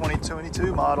Y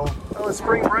 2022 model. Well, it's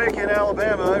spring break in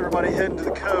Alabama. Everybody heading to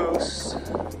the coast.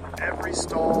 Every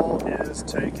stall is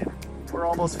taken. We're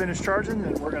almost finished charging,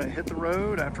 and we're going to hit the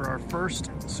road after our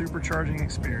first supercharging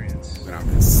experience. I'm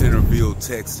in Centerville,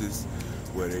 Texas,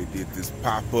 where they did this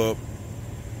pop-up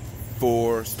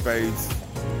 4-space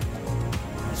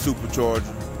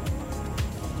supercharger,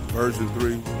 version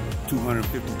 3,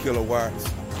 250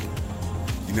 kilowatts.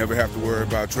 You never have to worry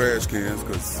about trash cans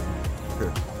because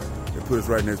they put us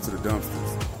right next to the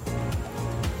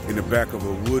dumpsters. In the back of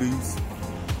a Woody's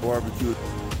barbecue,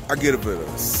 I get it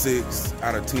a 6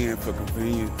 out of 10 for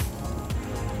convenience.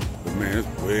 But man,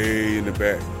 it's way in the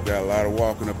back. Got a lot of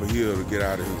walking up a hill to get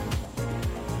out of here.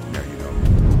 Now you know.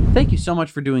 Thank you so much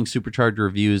for doing supercharger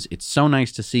reviews. It's so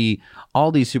nice to see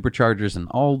all these superchargers in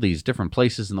all these different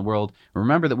places in the world.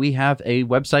 Remember that we have a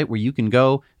website where you can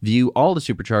go view all the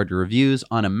supercharger reviews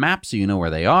on a map so you know where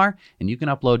they are, and you can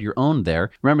upload your own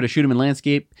there. Remember to shoot them in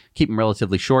landscape, keep them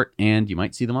relatively short, and you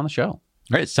might see them on the show.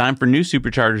 All right, it's time for new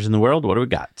superchargers in the world. What do we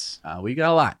got? We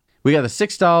got a lot. We got the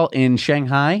 6 stall in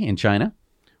Shanghai in China.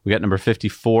 We got number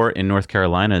 54 in North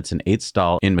Carolina. It's an 8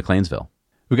 stall in McLeansville.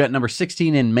 We got number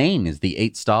 16 in Maine is the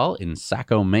 8 stall in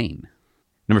Saco, Maine.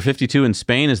 Number 52 in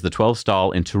Spain is the 12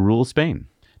 stall in Teruel, Spain.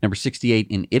 Number 68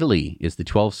 in Italy is the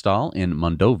 12 stall in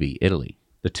Mondovi, Italy.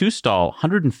 The 2 stall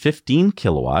 115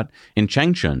 kilowatt in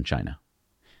Changchun, China.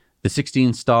 The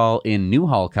 16 stall in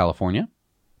Newhall, California.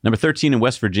 Number 13 in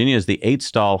West Virginia is the 8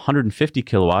 stall 150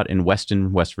 kilowatt in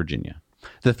Weston, West Virginia.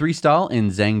 The 3 stall in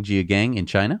Zhangjiagang in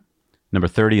China. Number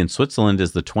 30 in Switzerland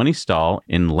is the 20 stall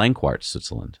in Langquart,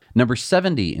 Switzerland. Number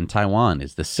 70 in Taiwan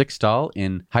is the 6 stall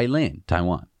in Hailan,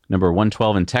 Taiwan. Number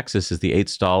 112 in Texas is the 8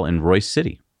 stall in Royce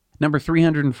City. Number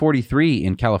 343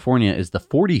 in California is the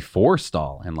 44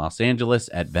 stall in Los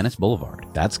Angeles at Venice Boulevard.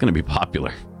 That's going to be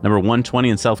popular. Number 120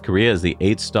 in South Korea is the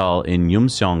 8 stall in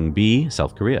Yumseong-bi,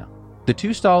 South Korea. The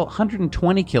 2 stall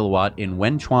 120 kilowatt in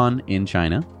Wenchuan in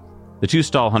China. The 2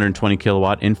 stall 120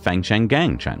 kilowatt in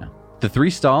Fangshangang, China. The 3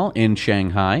 stall in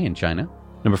Shanghai in China.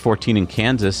 Number 14 in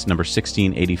Kansas. Number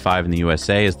 1685 in the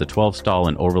USA is the 12 stall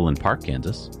in Overland Park,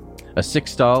 Kansas. A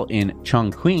 6 stall in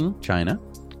Chongqing, China.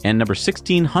 And number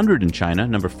 1600 in China.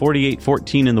 Number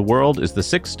 4814 in the world is the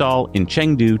 6 stall in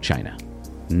Chengdu, China.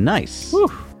 Nice.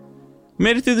 Whew.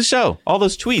 Made it through the show. All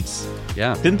those tweets.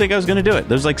 Yeah. Didn't think I was going to do it.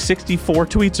 There's like 64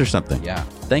 tweets or something. Yeah.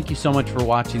 Thank you so much for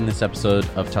watching this episode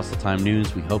of Tesla Time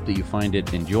News. We hope that you find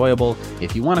it enjoyable.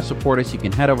 If you want to support us, you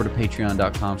can head over to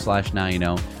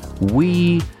patreon.com/nowyouknow.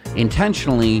 We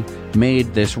intentionally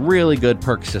made this really good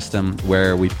perk system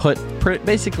where we put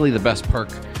basically the best perk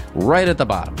right at the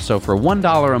bottom. So for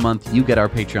 $1 a month, you get our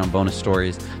Patreon bonus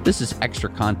stories. This is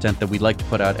extra content that we'd like to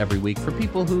put out every week for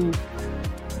people who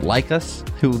like us,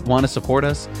 who want to support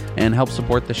us and help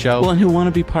support the show. Well, and who want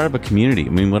to be part of a community. I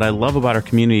mean, what I love about our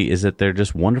community is that they're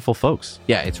just wonderful folks.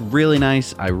 Yeah, it's really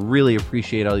nice. I really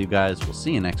appreciate all you guys. We'll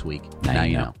see you next week. Now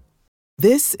you know.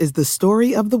 This is the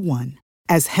story of the one.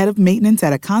 As head of maintenance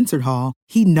at a concert hall,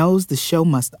 he knows the show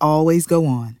must always go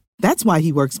on. That's why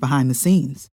he works behind the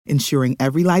scenes, ensuring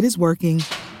every light is working,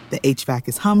 the HVAC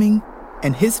is humming,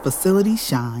 and his facility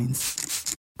shines.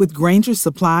 With Grainger's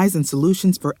supplies and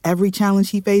solutions for every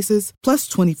challenge he faces, plus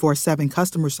 24/7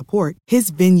 customer support, his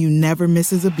venue never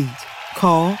misses a beat.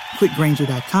 Call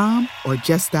quickgrainger.com or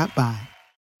just stop by.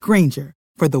 Grainger,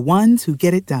 for the ones who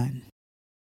get it done.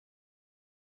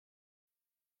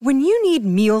 When you need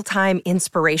mealtime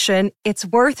inspiration, it's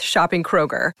worth shopping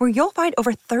Kroger, where you'll find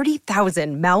over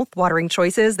 30,000 mouth-watering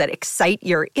choices that excite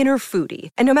your inner foodie.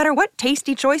 And no matter what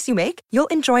tasty choice you make,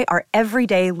 you'll enjoy our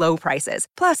everyday low prices,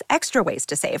 plus extra ways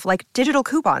to save, like digital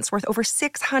coupons worth over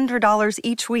 $600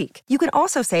 each week. You can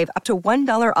also save up to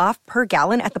 $1 off per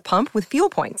gallon at the pump with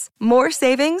fuel points. More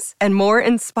savings and more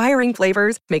inspiring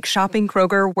flavors make shopping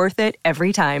Kroger worth it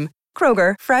every time.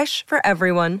 Kroger, fresh for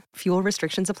everyone. Fuel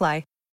restrictions apply.